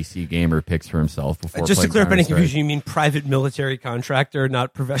edgy PC gamer picks for himself before. Just to playing clear up any Counter-Strike. confusion, you mean private military contractor,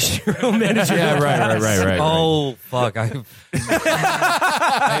 not professional manager? Yeah, right. Oh, fuck. I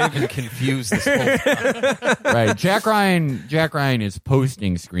have been confused this whole time. Right. Jack Ryan is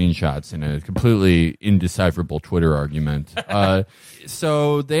posting screenshots in a completely indecipherable Twitter argument.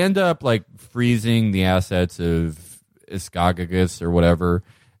 So they end up like freezing the assets of Escagagus or whatever,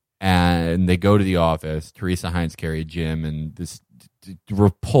 and they go to the office, Teresa Hines Carey, Jim, and this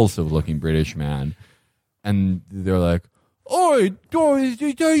repulsive looking British man, and they're like, "Oi,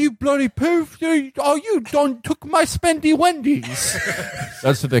 you bloody poof! Oh, you done took my spendy Wendy's."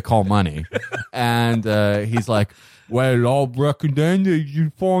 That's what they call money. And he's like, "Well, I reckon then that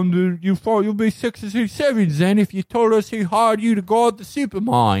you'll be 67 then if you told us he hired you to guard the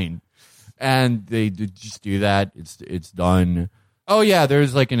supermine." And they just do that. It's done. Oh yeah,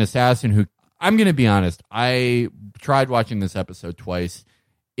 there's like an assassin who, I'm gonna be honest, I tried watching this episode twice.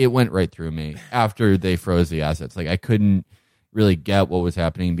 It went right through me after they froze the assets. Like I couldn't really get what was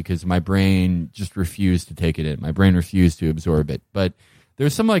happening because my brain just refused to take it in. My brain refused to absorb it. But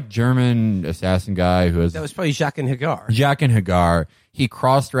there's some like German assassin guy who has... That was probably Jacques and Hagar. He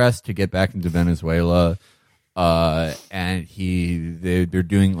cross-dressed to get back into Venezuela. And they're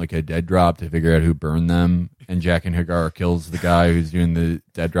doing like a dead drop to figure out who burned them. And Jack and Hagar kills the guy who's doing the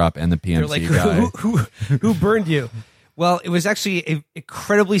dead drop and the PMC like, guy. Who burned you? Well, it was actually an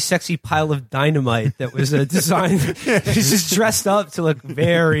incredibly sexy pile of dynamite that was designed. He's just dressed up to look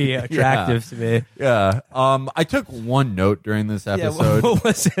very attractive to me. Yeah. I took one note during this episode. What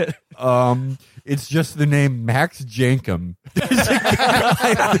was it? It's just the name Max Jankum.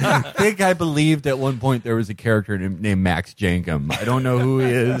 I believed at one point there was a character named Max Jankum. I don't know who he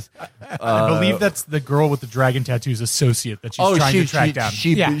is. I believe that's the girl with the dragon tattoos associate that she's trying to track down.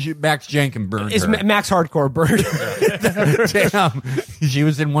 She, Max Jankum burned It's her. Max Hardcore burned her. Damn. She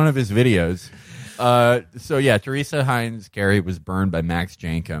was in one of his videos. So yeah, Teresa Hines Carey was burned by Max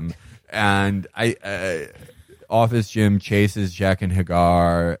Jankum. And Office Jim chases Jack and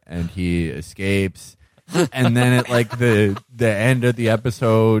Hagar, and he escapes. And then at like the end of the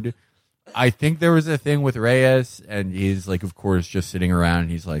episode, I think there was a thing with Reyes, and he's like, of course, just sitting around. And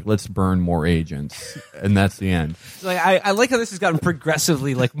he's like, let's burn more agents, and that's the end. Like I like how this has gotten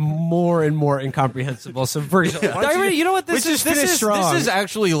progressively like more and more incomprehensible. So Virgil, You know what? This is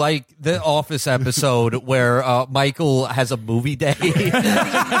actually like the Office episode where Michael has a movie day,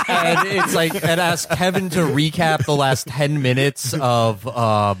 and it's like and asks Kevin to recap the last 10 minutes of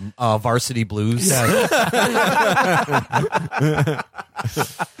Varsity Blues.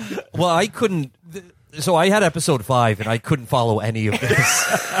 Well, I couldn't. So I had episode 5, and I couldn't follow any of this.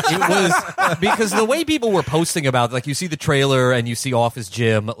 It was because the way people were posting about, like, you see the trailer and you see Office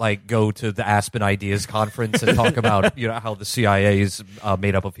Jim like go to the Aspen Ideas conference and talk about how the CIA is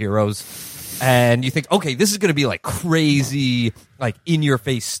made up of heroes, and you think, okay, this is going to be like crazy, like in your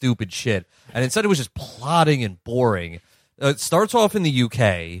face, stupid shit, and instead it was just plotting and boring. It starts off in the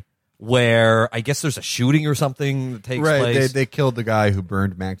UK. Where I guess there's a shooting or something that takes place. They killed the guy who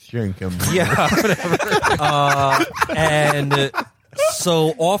burned Max Jankum. Yeah, whatever. And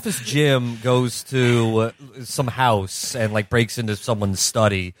so Office Jim goes to some house and like breaks into someone's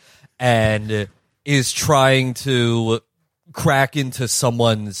study and is trying to crack into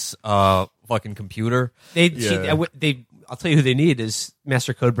someone's fucking computer. I'll tell you who they need is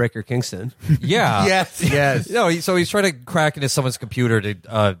Master Codebreaker Kingston. Yeah. Yes. No, so he's trying to crack into someone's computer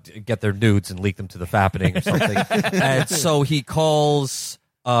to get their nudes and leak them to the fappening or something. And so he calls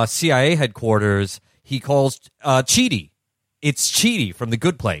CIA headquarters. He calls Cheaty. It's Cheaty from The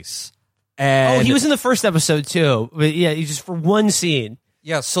Good Place. And he was in the first episode too. But yeah, he's just for one scene.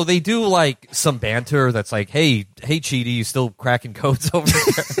 Yeah, so they do like some banter that's like, hey, Cheaty, you still cracking codes over there?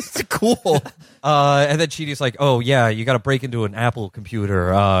 It's cool. And then Cheaty's like, oh yeah, you got to break into an Apple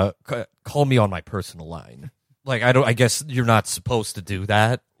computer. Call me on my personal line. Like, I guess you're not supposed to do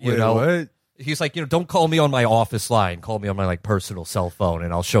that. You know what? He's like, don't call me on my office line. Call me on my like personal cell phone,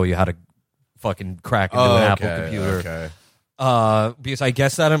 and I'll show you how to fucking crack into an Apple computer. Okay. Because I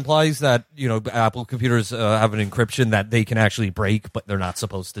guess that implies that Apple computers have an encryption that they can actually break, but they're not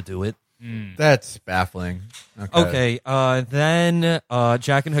supposed to do it. That's baffling. Okay, then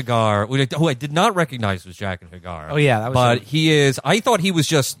Jack and Hagar, who I did not recognize was Jack and Hagar. Oh, yeah, that was but him. he is. I thought he was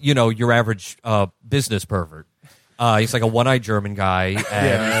just your average business pervert. He's like a one-eyed German guy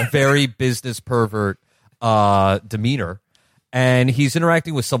and very business pervert demeanor, and he's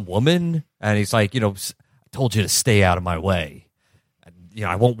interacting with some woman, and he's like, I told you to stay out of my way.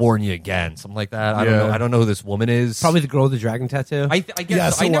 I won't warn you again. Something like that. I don't know. I don't know who this woman is. Probably the girl with the dragon tattoo. I guess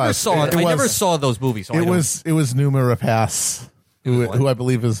Yes, I it never was. saw. It I never was. saw those movies. So It was Numa Rapace, who I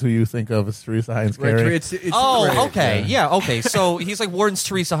believe is who you think of as Teresa Heinz Carey. It's Oh, great, okay. Yeah, okay. So he's like warns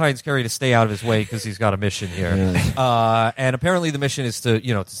Teresa Heinz Carey to stay out of his way because he's got a mission here. And apparently the mission is to,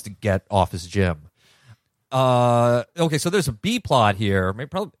 just to get off his gym. Okay, so there's a B plot here.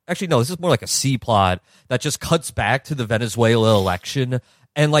 Actually, no, this is more like a C plot that just cuts back to the Venezuela election,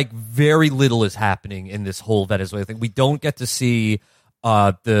 and like very little is happening in this whole Venezuela thing. We don't get to see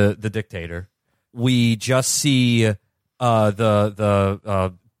the dictator. We just see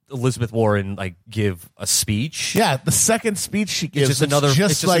the Elizabeth Warren like give a speech. Yeah, the second speech she gives, just another- it's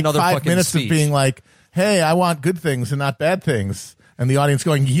just like another 5 fucking minutes speech. of being like, "Hey, I want good things and not bad things," and the audience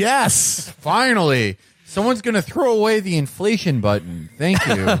going, "Yes." Finally, someone's going to throw away the inflation button. Thank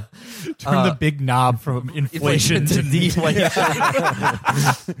you. Turn the big knob from inflation to deflation.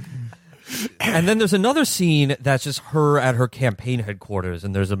 And then there's another scene that's just her at her campaign headquarters,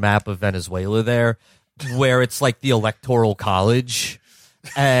 and there's a map of Venezuela there, where it's like the electoral college,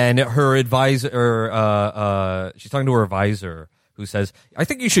 and her advisor, she's talking to her advisor, who says, "I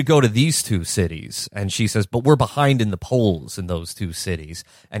think you should go to these two cities," and she says, "But we're behind in the polls in those two cities,"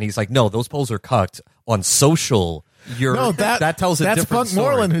 and he's like, "No, those polls are cut on social." That tells a that's different Punk story.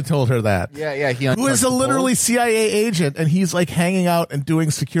 Moreland who told her that. Yeah. Who is a literally CIA agent, and he's like hanging out and doing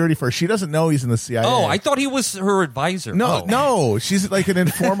security for her. She doesn't know he's in the CIA. Oh, I thought he was her advisor. No, Oh. no, she's like an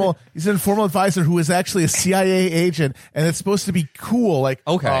informal. He's an informal advisor who is actually a CIA agent, and it's supposed to be cool. Like,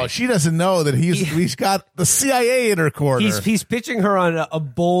 Okay. oh, she doesn't know that he's got the CIA in her corner. He's pitching her on a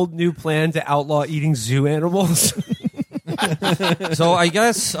bold new plan to outlaw eating zoo animals. So I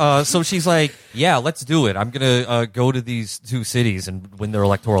guess so she's like, yeah, let's do it. I'm gonna go to these two cities and win their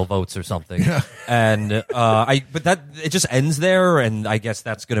electoral votes or something. And but that it just ends there, and I guess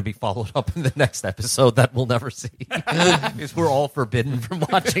that's gonna be followed up in the next episode that we'll never see because we're all forbidden from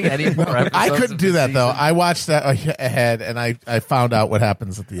watching any more episodes. I couldn't of do the that though. season. I watched that ahead, and I found out what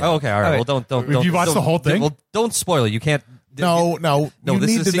happens at the end. Oh, okay, all right. Well, don't. Did you watch the whole thing? Well, don't spoil it. You can't. No, you this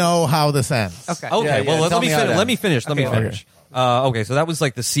need is to the- know how this ends. Okay. Okay, well, tell me how it let me ends. finish. Let me Okay. finish. Okay, so that was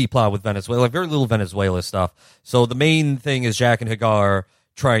like the C plot with Venezuela, like very little Venezuela stuff. So the main thing is Jack and Hagar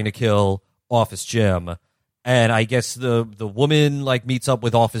trying to kill Office Jim, and I guess the woman like meets up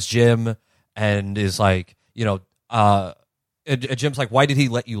with Office Jim and is like, Jim's like, "Why did he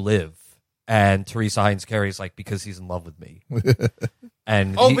let you live?" And Teresa Heinz Carey's like, "Because he's in love with me."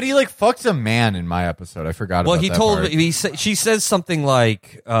 And but he like fucks a man in my episode. I forgot. well, about he that told part. me. She says something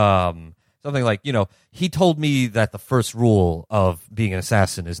like, he told me that the first rule of being an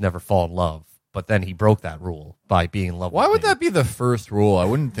assassin is never fall in love. But then he broke that rule by being in love. Why with would me. that be the first rule? I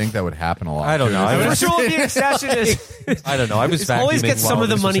wouldn't think that would happen a lot. I don't know. The first rule of being an assassin is I don't know. I was always vacuuming get some while of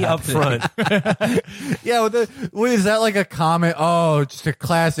the this was money up happening. front. Yeah, what is that like a comment? Oh, just a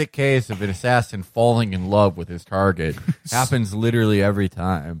classic case of an assassin falling in love with his target. Happens literally every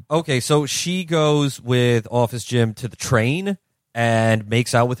time. Okay, so she goes with Office Jim to the train and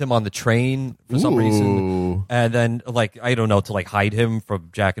makes out with him on the train for some reason, and then I don't know, to hide him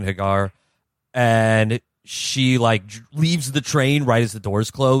from Jack and Hagar. And she leaves the train right as the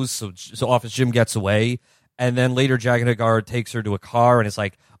doors close, so Office Jim gets away. And then later, Jack and Hagar takes her to a car and it's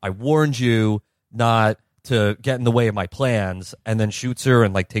like, "I warned you not to get in the way of my plans," and then shoots her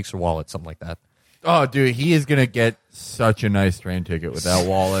and takes her wallet, something like that. Oh, dude, he is gonna get such a nice train ticket with that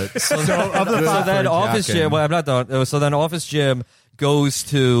wallet. So then Office Jim. Well, I'm not done. So then Office Jim goes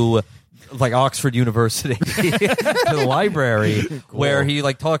to Oxford University to the library where he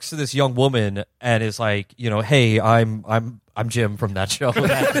talks to this young woman and is like, "Hey, I'm Jim from that show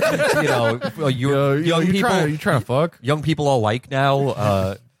that young people you trying to fuck? young people all like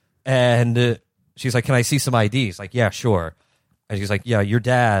now." And she's like, "Can I see some ID?" He's like, "Yeah, sure." And she's like, "Yeah, your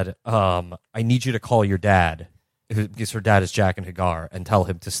dad. I need you to call your dad." Because her dad is Jack and Hagar, and tell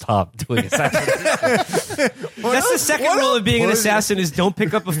him to stop doing assassination. That's the second rule of being an assassin: is don't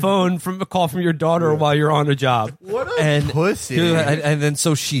pick up a phone from a call from your daughter while you're on a job. What a and pussy! Dude, and then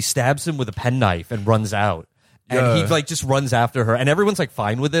so she stabs him with a penknife and runs out. And he just runs after her, and everyone's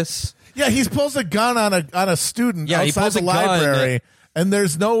fine with this. Yeah, he pulls a gun on a student Yeah, he outside pulls the a gun. library, and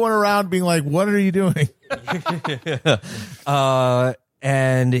there's no one around being like, "What are you doing?"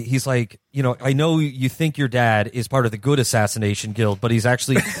 And he's like, I know you think your dad is part of the good assassination guild, but he's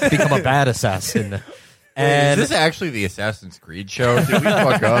actually become a bad assassin. And is this actually the Assassin's Creed show? Did we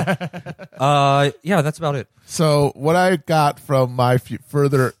fuck up? yeah, that's about it. So what I got from my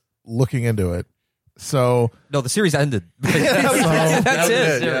further looking into it, No, the series ended. That's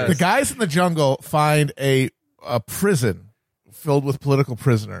it. Yeah. the guys in the jungle find a prison filled with political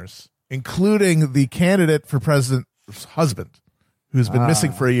prisoners, including the candidate for president's husband, who's been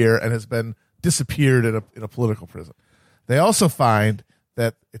missing for a year and has been disappeared in a political prison. They also find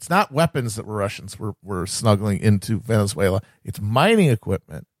that it's not weapons that Russians were snuggling into Venezuela. It's mining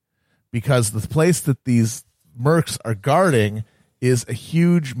equipment, because the place that these mercs are guarding is a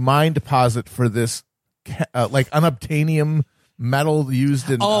huge mine deposit for this like unobtainium metal used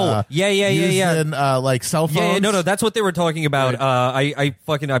in in like cell phones. Yeah, no, that's what they were talking about. I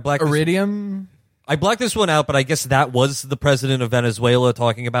blacked Iridium. I blacked this one out, but I guess that was the president of Venezuela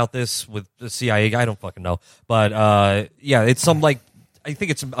talking about this with the CIA. I don't fucking know, but it's some I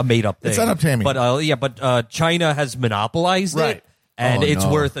think it's a made up thing. It's unobtainium. But China has monopolized Right. it, and it's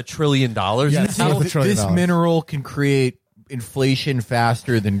worth $1 trillion. Yeah, it's worth $1 trillion. This mineral can create inflation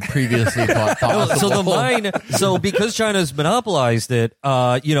faster than previously thought possible. So the mine, because China's monopolized it,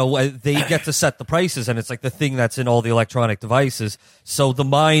 they get to set the prices, and it's like the thing that's in all the electronic devices. So the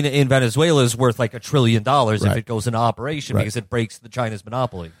mine in Venezuela is worth like $1 trillion if Right. it goes into operation, because it breaks the China's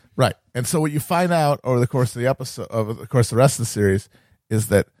monopoly. Right. And so what you find out over the course of the episode, over the course of the rest of the series, is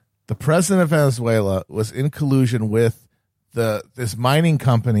that the president of Venezuela was in collusion with this mining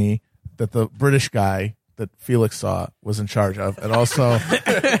company that the British guy that Felix saw was in charge of, and also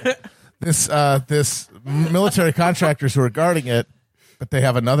this military contractors who are guarding it. But they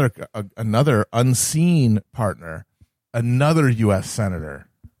have another unseen partner, another U.S. senator.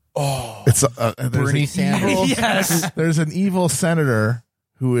 Oh, it's Bernie Sanders. Yes. There's an evil senator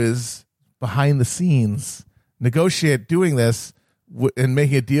who is behind the scenes doing this and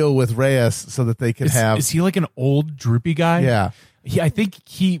making a deal with Reyes so that they can have. Is he like an old droopy guy? Yeah. I think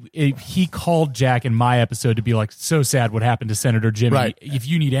he called Jack in my episode to be like, so sad what happened to Senator Jimmy. Right. If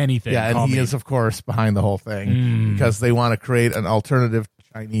you need anything, Yeah, call and he me. is, of course, behind the whole thing because they want to create an alternative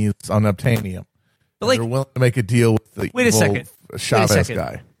Chinese unobtainium. But like, they're willing to make a deal with the Wait a evil second. Chavez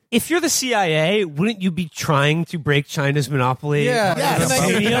guy. If you're the CIA, wouldn't you be trying to break China's monopoly?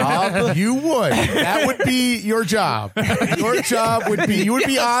 Yes. You would. That would be your job. Your job would be you'd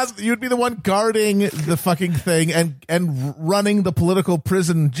be the one guarding the fucking thing and running the political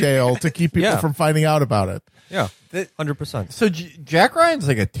prison jail to keep people from finding out about it. Yeah, 100%. So Jack Ryan's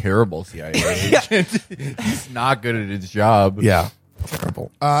like a terrible CIA agent. He's not good at his job. Yeah.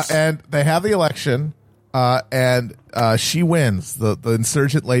 Terrible. And they have the election. And she wins. The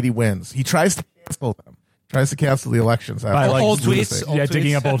insurgent lady wins. He tries to cancel them. Tries to cancel the elections. By, like, old tweets. Yeah,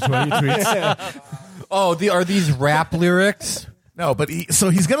 digging up old tweets. Oh, are these rap lyrics? No, but he's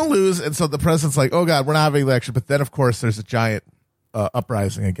going to lose, and so the president's like, "Oh God, we're not having an election." But then, of course, there's a giant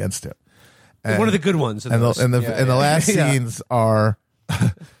uprising against him. And, One of the good ones. and the last scenes are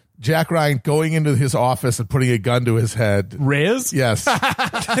Jack Ryan going into his office and putting a gun to his head. Reyes? Yes.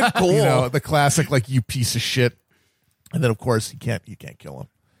 Cool. The classic, like, you piece of shit. And then, of course, you can't kill him.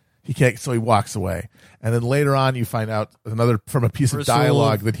 He can't, so he walks away. And then later on, you find out from a piece of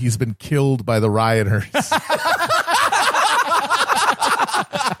dialogue that he's been killed by the rioters.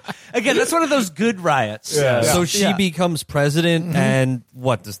 Again, that's one of those good riots. Yeah. So she becomes president, and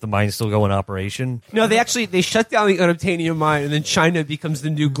what, does the mine still go in operation? No, they shut down the unobtainium mine, and then China becomes the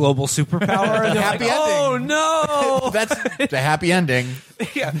new global superpower. And they're Happy like, oh no, That's the happy ending.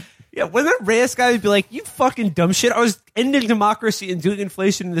 yeah. Yeah, when that Reyes guy would be like, you fucking dumb shit. I was ending democracy and doing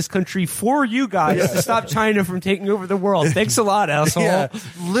inflation in this country for you guys to stop China from taking over the world. Thanks a lot, asshole. Yeah,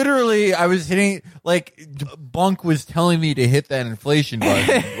 literally, I was hitting, like, Bunk was telling me to hit that inflation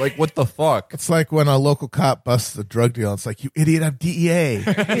button. Like, what the fuck? It's like when a local cop busts a drug deal. It's like, you idiot, I'm DEA.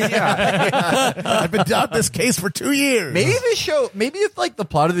 I've been down this case for 2 years. Maybe if, like, the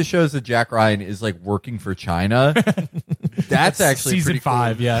plot of the show is that Jack Ryan is, like, working for China, that's actually Season pretty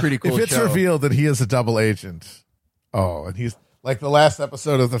 5, cool. yeah. Pretty cool If it's show. revealed that he is a double agent, and he's like the last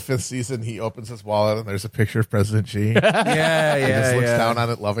episode of the 5th season, he opens his wallet and there's a picture of President Xi. He just looks down on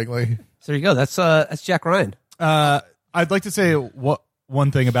it lovingly. So there you go. That's Jack Ryan. I'd like to say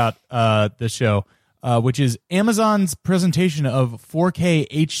one thing about this show. which is Amazon's presentation of 4K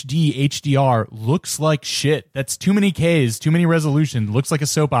HD HDR looks like shit. That's too many Ks, too many resolution. Looks like a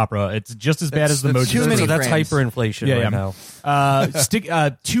soap opera. It's just as bad as the Mojo. Too many. So that's frames. hyperinflation now.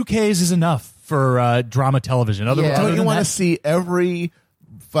 2Ks is enough for drama television. Other Don't you than want to that- see every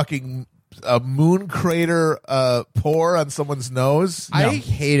fucking moon crater pore on someone's nose? I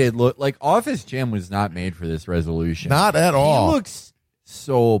hated look like Office Jim was not made for this resolution. Not at all. He looks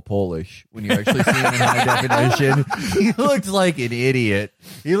so Polish when you actually see him in high definition. He looks like an idiot.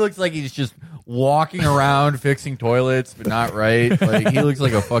 He looks like he's just walking around fixing toilets, but not right. Like he looks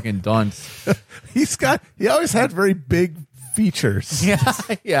like a fucking dunce. He always had very big features.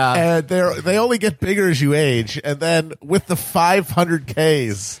 Yeah. And they only get bigger as you age. And then with the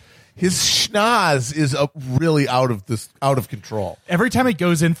 500Ks, his schnoz is really out of control. every time it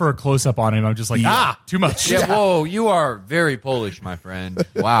goes in for a close up on him, I'm just like, too much. Yeah, whoa, you are very Polish, my friend.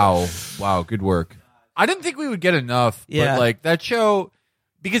 Wow, good work. I didn't think we would get enough, Yeah. but like that show,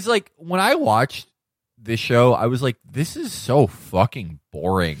 because like when I watched this show, I was like, this is so fucking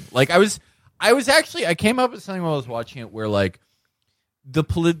boring. Like I came up with something while I was watching it where like the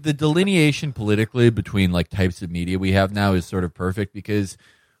delineation politically between like types of media we have now is sort of perfect, because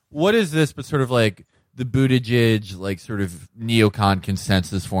what is this but sort of like the Buttigieg, like sort of neocon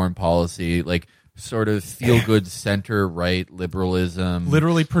consensus foreign policy, like sort of feel-good center-right liberalism.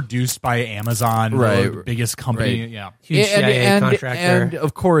 Literally produced by Amazon, Right. the biggest company. Right. Yeah. Huge CIA contractor. And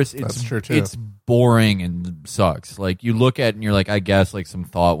of course, That's true, too. it's boring and sucks. Like you look at it and you're like, I guess like some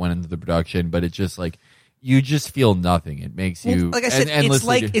thought went into the production, but it's just like you just feel nothing. It makes you Like I said,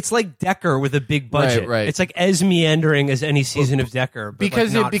 it's like Decker with a big budget. Right. It's like as meandering as any season of Decker, but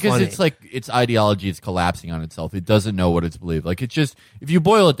because like not funny. it's like its ideology is collapsing on itself. It doesn't know what it's believed. Like it's just, if you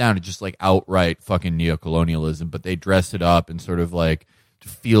boil it down, it's just like outright fucking neocolonialism. But they dress it up in sort of like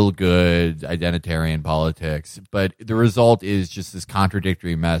feel good identitarian politics. But the result is just this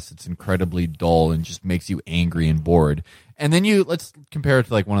contradictory mess. It's incredibly dull and just makes you angry and bored. And then let's compare it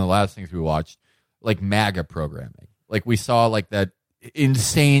to like one of the last things we watched, like MAGA programming. Like we saw like that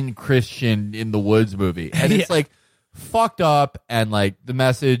insane Christian in the Woods movie, and it's like fucked up, and like the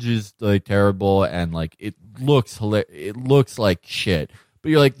message is like terrible, and like it looks like shit. But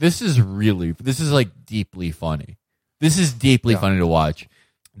you're like, this is like deeply funny. This is deeply funny to watch.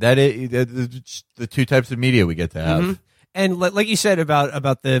 That is the two types of media we get to have. Mhm. And like you said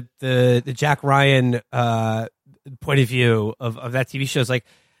about the Jack Ryan point of view of that TV show, is like,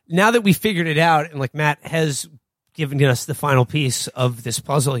 now that we figured it out, and like Matt has given us the final piece of this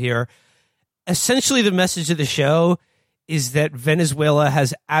puzzle here, essentially the message of the show is that Venezuela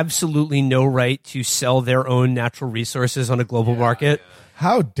has absolutely no right to sell their own natural resources on a global market.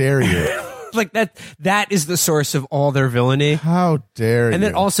 How dare you? Like that is the source of all their villainy. How dare you? And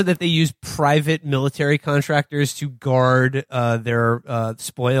then also that they use private military contractors to guard their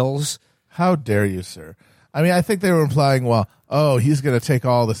spoils. How dare you, sir? I mean, I think they were implying, well, he's going to take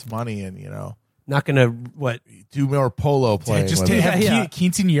all this money and, not going to do more polo playing. Just with to it. have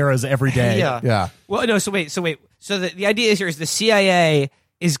quinceañeras every day. Yeah. Well, no. So wait. So the idea is here is the CIA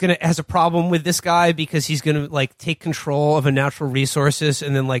has a problem with this guy because he's going to like take control of a natural resources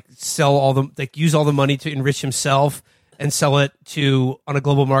and then like use all the money to enrich himself and sell it on a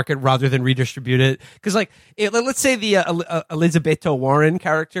global market rather than redistribute it. Because let's say the Elizabeth Warren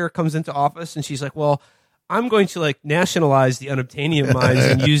character comes into office and she's like, well, I'm going to like nationalize the unobtainium mines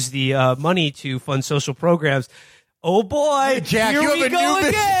and use the money to fund social programs. Oh boy, Jack, here you we have a go new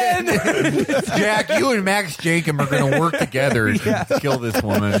again. Jack, you and Max Jacob are going to work together to kill this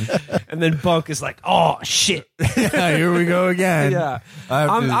woman. And then Bunk is like, oh shit. Here we go again. Yeah,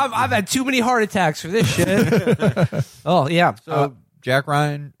 I've had too many heart attacks for this shit. Oh yeah. So Jack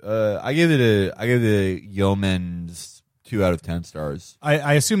Ryan, I give it a yeoman's 2 out of 10 stars.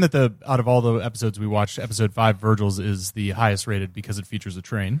 I assume that out of all the episodes we watched, episode 5, Virgil's, is the highest rated because it features a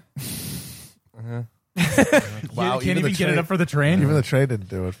train. Wow, You can't even get it up for the train? Even the train didn't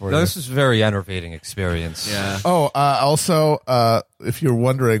do it for you. No, this is a very enervating experience. Yeah. Oh, also, if you're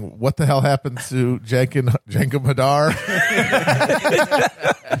wondering what the hell happened to Jankum Hadar,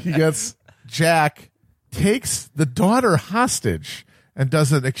 Jack takes the daughter hostage and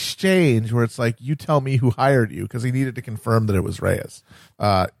does an exchange where it's like, you tell me who hired you, because he needed to confirm that it was Reyes.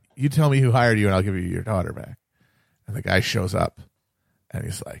 You tell me who hired you and I'll give you your daughter back. And the guy shows up and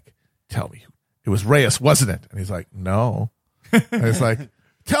he's like, tell me, it was Reyes, wasn't it? And he's like, no. And he's like,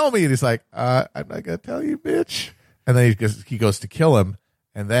 tell me. And he's like, I'm not going to tell you, bitch. And then he goes to kill him.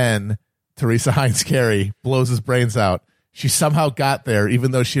 And then Teresa Heinz Carey blows his brains out. She somehow got there,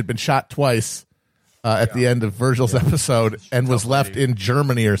 even though she had been shot twice at the end of Virgil's episode and was left in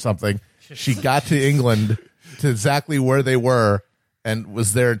Germany or something. she got to England to exactly where they were and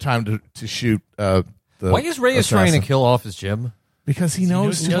was there in time to shoot the Why is Reyes trying to kill off his Jim? Because he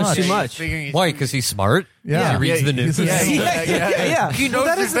knows too much. Why? Because he's smart? Yeah. He reads the news. Yeah. He knows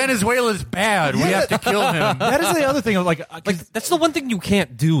that Venezuela's bad. We have to kill him. That is the other thing of like that's the one thing you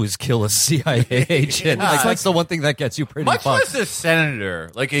can't do is kill a CIA agent. That's the one thing that gets you pretty Much fucked. less a senator,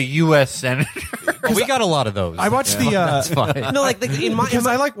 like a U.S. senator. We got a lot of those. I watched the That's fine. No, like in my because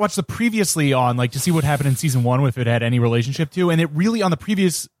I like watched the previously on like to see what happened in season 1 if it had any relationship to, and it really on the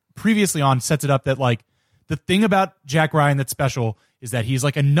previously on sets it up that like the thing about Jack Ryan that's special is that he's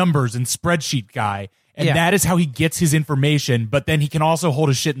like a numbers and spreadsheet guy, and that is how he gets his information. But then he can also hold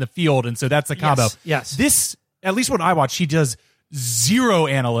his shit in the field, and so that's the combo. Yes. This, at least when I watch, he does zero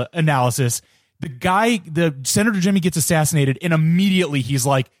analysis. The Senator Jimmy gets assassinated, and immediately he's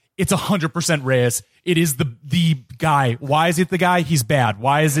like, "It's 100% Reyes. It is the guy. Why is it the guy? He's bad.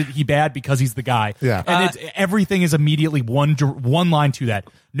 Why is it he bad? Because he's the guy." Yeah. And everything is immediately one line to that.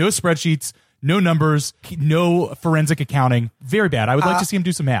 No spreadsheets. No numbers, no forensic accounting. Very bad. I would like to see him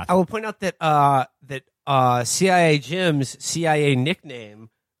do some math. I will point out that CIA Jim's CIA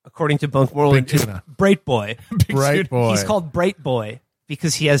nickname, according to Bunk Moreland, is Bright Boy. Bright Boy. He's called Bright Boy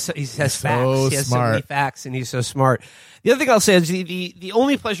because he has facts. So He has so many smart. facts, and he's so smart. The other thing I'll say is the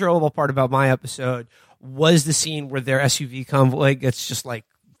only pleasurable part about my episode was the scene where their SUV convoy gets just like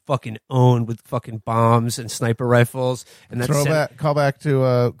fucking owned with fucking bombs and sniper rifles, and that's Call back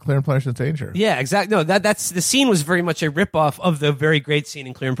to Clear and Present Danger. Yeah, exactly. No, that's the scene was very much a ripoff of the very great scene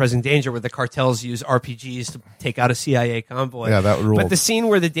in Clear and Present Danger where the cartels use RPGs to take out a CIA convoy. Yeah, that ruled. But the scene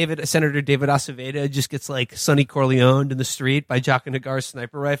where Senator David Acevedo just gets like Sonny Corleone in the street by Jock and Nagar's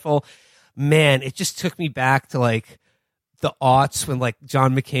sniper rifle, man, it just took me back to like the aughts when like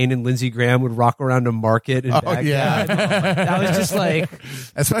John McCain and Lindsey Graham would rock around a market in Baghdad. Yeah. That was just like,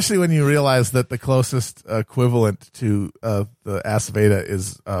 especially when you realize that the closest equivalent to the Aceveda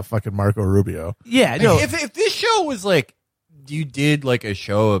is fucking Marco Rubio. yeah, no, If this show was like, you did like a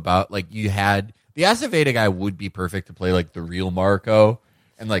show about like you had the Aceveda guy would be perfect to play like the real Marco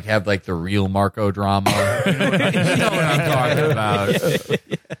and like have like the real Marco drama. You know what I'm talking about?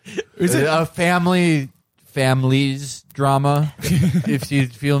 Is it a family's drama? If you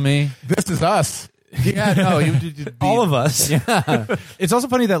feel me, This is us. yeah, no, you all of us. Yeah. It's also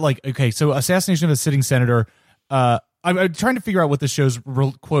funny that like, okay, so assassination of a sitting senator. I'm trying to figure out what this show's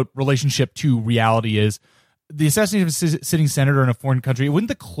quote relationship to reality is. The assassination of a sitting senator in a foreign country. Wouldn't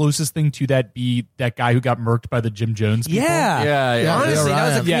the closest thing to that be that guy who got murked by the Jim Jones people? Yeah. Honestly,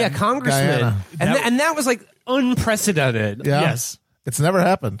 that was a Ryan. congressman, Guyana. and that was like unprecedented. Yeah. Yes. It's never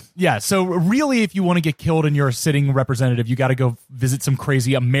happened. Yeah, so really, if you want to get killed and you're a sitting representative, you got to go visit some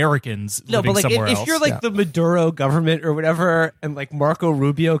crazy Americans No, living but like somewhere if else. you're like the Maduro government or whatever, and like Marco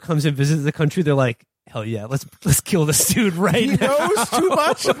Rubio comes and visits the country, they're like, hell yeah, let's kill this dude right He now. knows too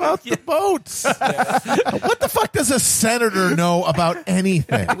much about the boats. What the fuck does a senator know about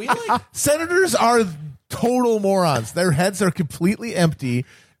anything? Senators are total morons. Their heads are completely empty,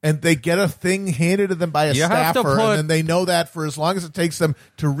 and they get a thing handed to them by a You have to staffer, put- and then they know that for as long as it takes them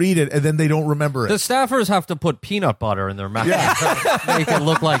to read it, and then they don't remember The it. staffers have to put peanut butter in their mouth to make it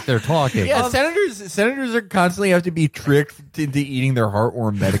look like they're talking. Yeah, senators are constantly have to be tricked into eating their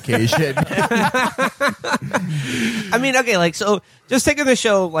heartworm medication. I mean, okay, like so, just taking the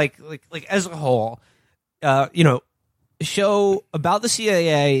show like as a whole, show about the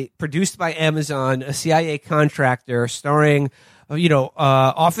CIA, produced by Amazon, a CIA contractor, starring.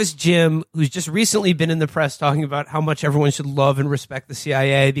 Office Jim, who's just recently been in the press talking about how much everyone should love and respect the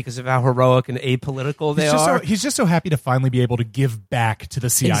CIA because of how heroic and apolitical they are. He's just so happy to finally be able to give back to the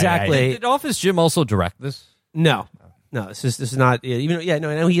CIA. Exactly. Did Office Jim also direct this? No, this is not. Even I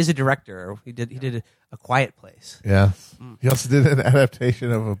know he is a director. He did a Quiet Place. Yeah. He also did an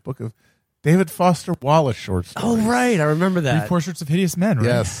adaptation of a book of David Foster Wallace short stories. Oh right, I remember Three that. Portraits of Hideous Men, right?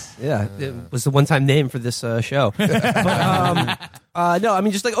 Yes. Yeah, it was the one-time name for this show. But, no, I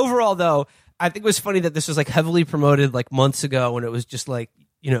mean, just like overall, though, I think it was funny that this was like heavily promoted like months ago when it was just like,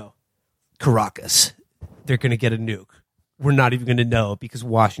 Caracas, they're going to get a nuke. We're not even going to know because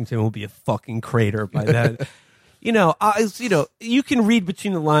Washington will be a fucking crater by then. You can read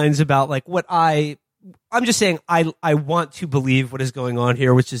between the lines about like what I'm just saying I want to believe what is going on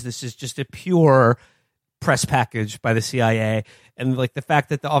here, which is this is just a pure press package by the CIA, and like the fact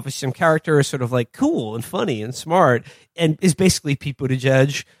that the Office Jim character is sort of like cool and funny and smart and is basically Pete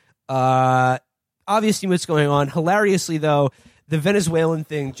Buttigieg. Obviously what's going on. Hilariously though, the Venezuelan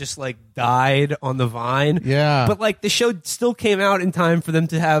thing just like died on the vine. Yeah. But like the show still came out in time for them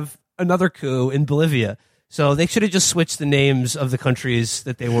to have another coup in Bolivia. So they should have just switched the names of the countries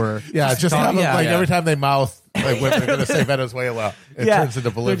that they were. Yeah, just have them, Yeah. every time they mouth, like when they're going to say Venezuela, it turns into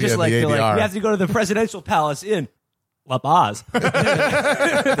They're Bolivia just and like, the they're ADR. like, we have to go to the presidential palace in La Paz.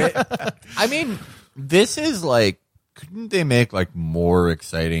 I mean, this is like, couldn't they make like more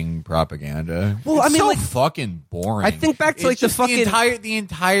exciting propaganda? Well, It's I mean, so like, fucking boring. I think back to, like, It's the just fucking- the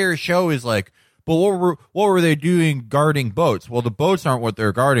entire show is like, but what were they doing guarding boats? Well, the boats aren't what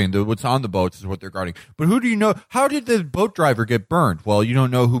they're guarding. What's on the boats is what they're guarding. But who do you know? How did the boat driver get burned? Well, you don't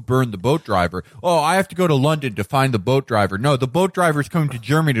know who burned the boat driver. Oh, I have to go to London to find the boat driver. No, the boat driver's coming to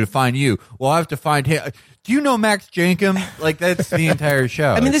Germany to find you. Well, I have to find him. Do you know Max Jankum? Like, that's the entire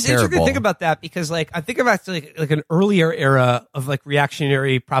show. I mean, It's it's interesting to terrible. think about that because, like, I think about like an earlier era of like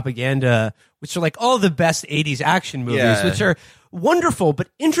reactionary propaganda, which are like all the best '80s action movies, Yeah. which are wonderful. But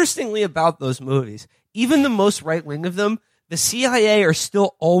interestingly, about those movies, even the most right wing of them, the CIA are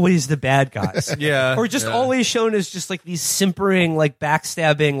still always the bad guys. Yeah, or just yeah. always shown as just like these simpering, like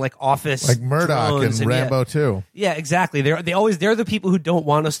backstabbing, like office, like Murdoch drones and Rambo yeah. 2. Yeah, exactly. They're the people who don't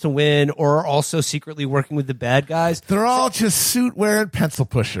want us to win, or are also secretly working with the bad guys. They're all just suit wearing pencil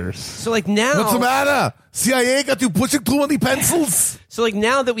pushers. So like now, What's the matter? CIA got you pushing too many pencils. So like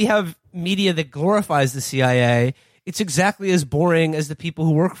now that we have media that glorifies the CIA, it's exactly as boring as the people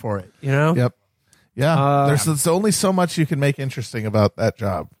who work for it. You know? Yep. Yeah. There's only so much you can make interesting about that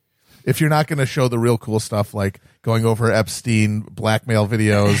job. If you're not going to show the real cool stuff like going over Epstein blackmail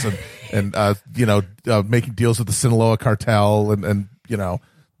videos and making deals with the Sinaloa cartel and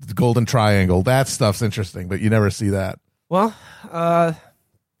the Golden Triangle, that stuff's interesting, but you never see that. Well,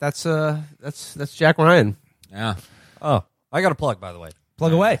 that's Jack Ryan. Yeah. Oh, I got a plug, by the way.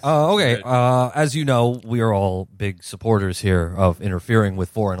 Plug away. Okay. As you know, we are all big supporters here of interfering with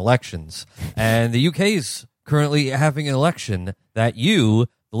foreign elections. And the UK is currently having an election that you,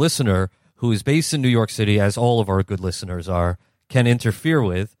 the listener, who is based in New York City, as all of our good listeners are, can interfere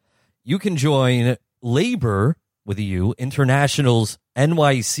with. You can join Labor, with a U, International's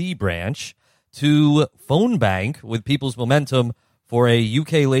NYC branch, to phone bank with People's Momentum for a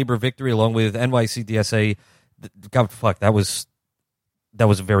UK Labor victory along with NYC DSA. God, fuck, that was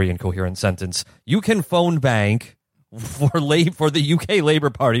a very incoherent sentence. You can phone bank for the UK Labour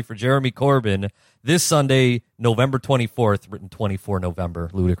Party for Jeremy Corbyn this Sunday, November 24th, written 24 November,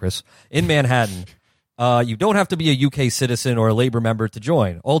 ludicrous, in Manhattan. You don't have to be a UK citizen or a Labour member to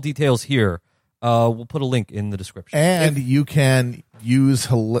join. All details here. We'll put a link in the description. And you can use,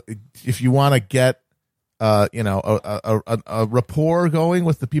 if you want to get a rapport going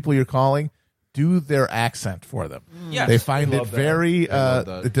with the people you're calling, do their accent for them. Yes. They find it very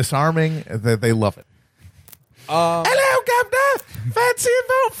disarming. They love it. Hello, Governor. Fancy a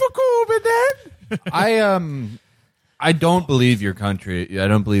vote for Corbyn then? I don't believe your country. I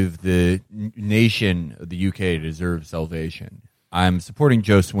don't believe the nation of the UK deserves salvation. I'm supporting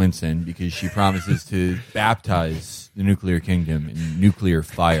Jo Swinson because she promises to baptize the nuclear kingdom in nuclear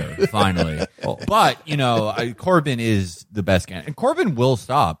fire, finally. But, Corbyn is the best candidate. And Corbyn will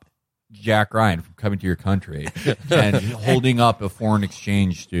stop Jack Ryan from coming to your country and holding up a foreign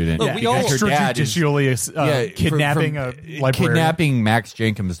exchange student. Look, we all because her dad is- extrajudicially kidnapping a librarian. kidnapping Max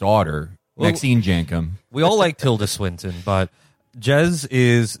Jankum's daughter, Maxine Jankum. We all like Tilda Swinton, but Jez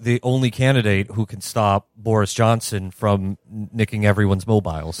is the only candidate who can stop Boris Johnson from nicking everyone's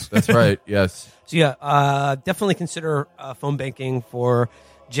mobiles. That's right, yes. So yeah, definitely consider phone banking for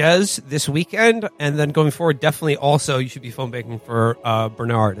Jez this weekend, and then going forward, definitely also you should be phone banking for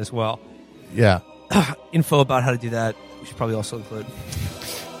Bernard as well. Yeah. Info about how to do that we should probably also include.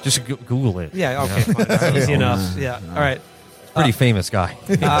 Just Google it. Yeah, okay, fine. That's easy enough. Yeah, all right. Pretty famous guy.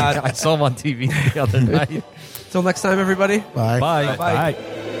 I saw him on TV the other night. Till next time, everybody. Bye. Bye.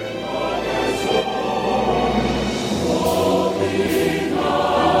 Bye.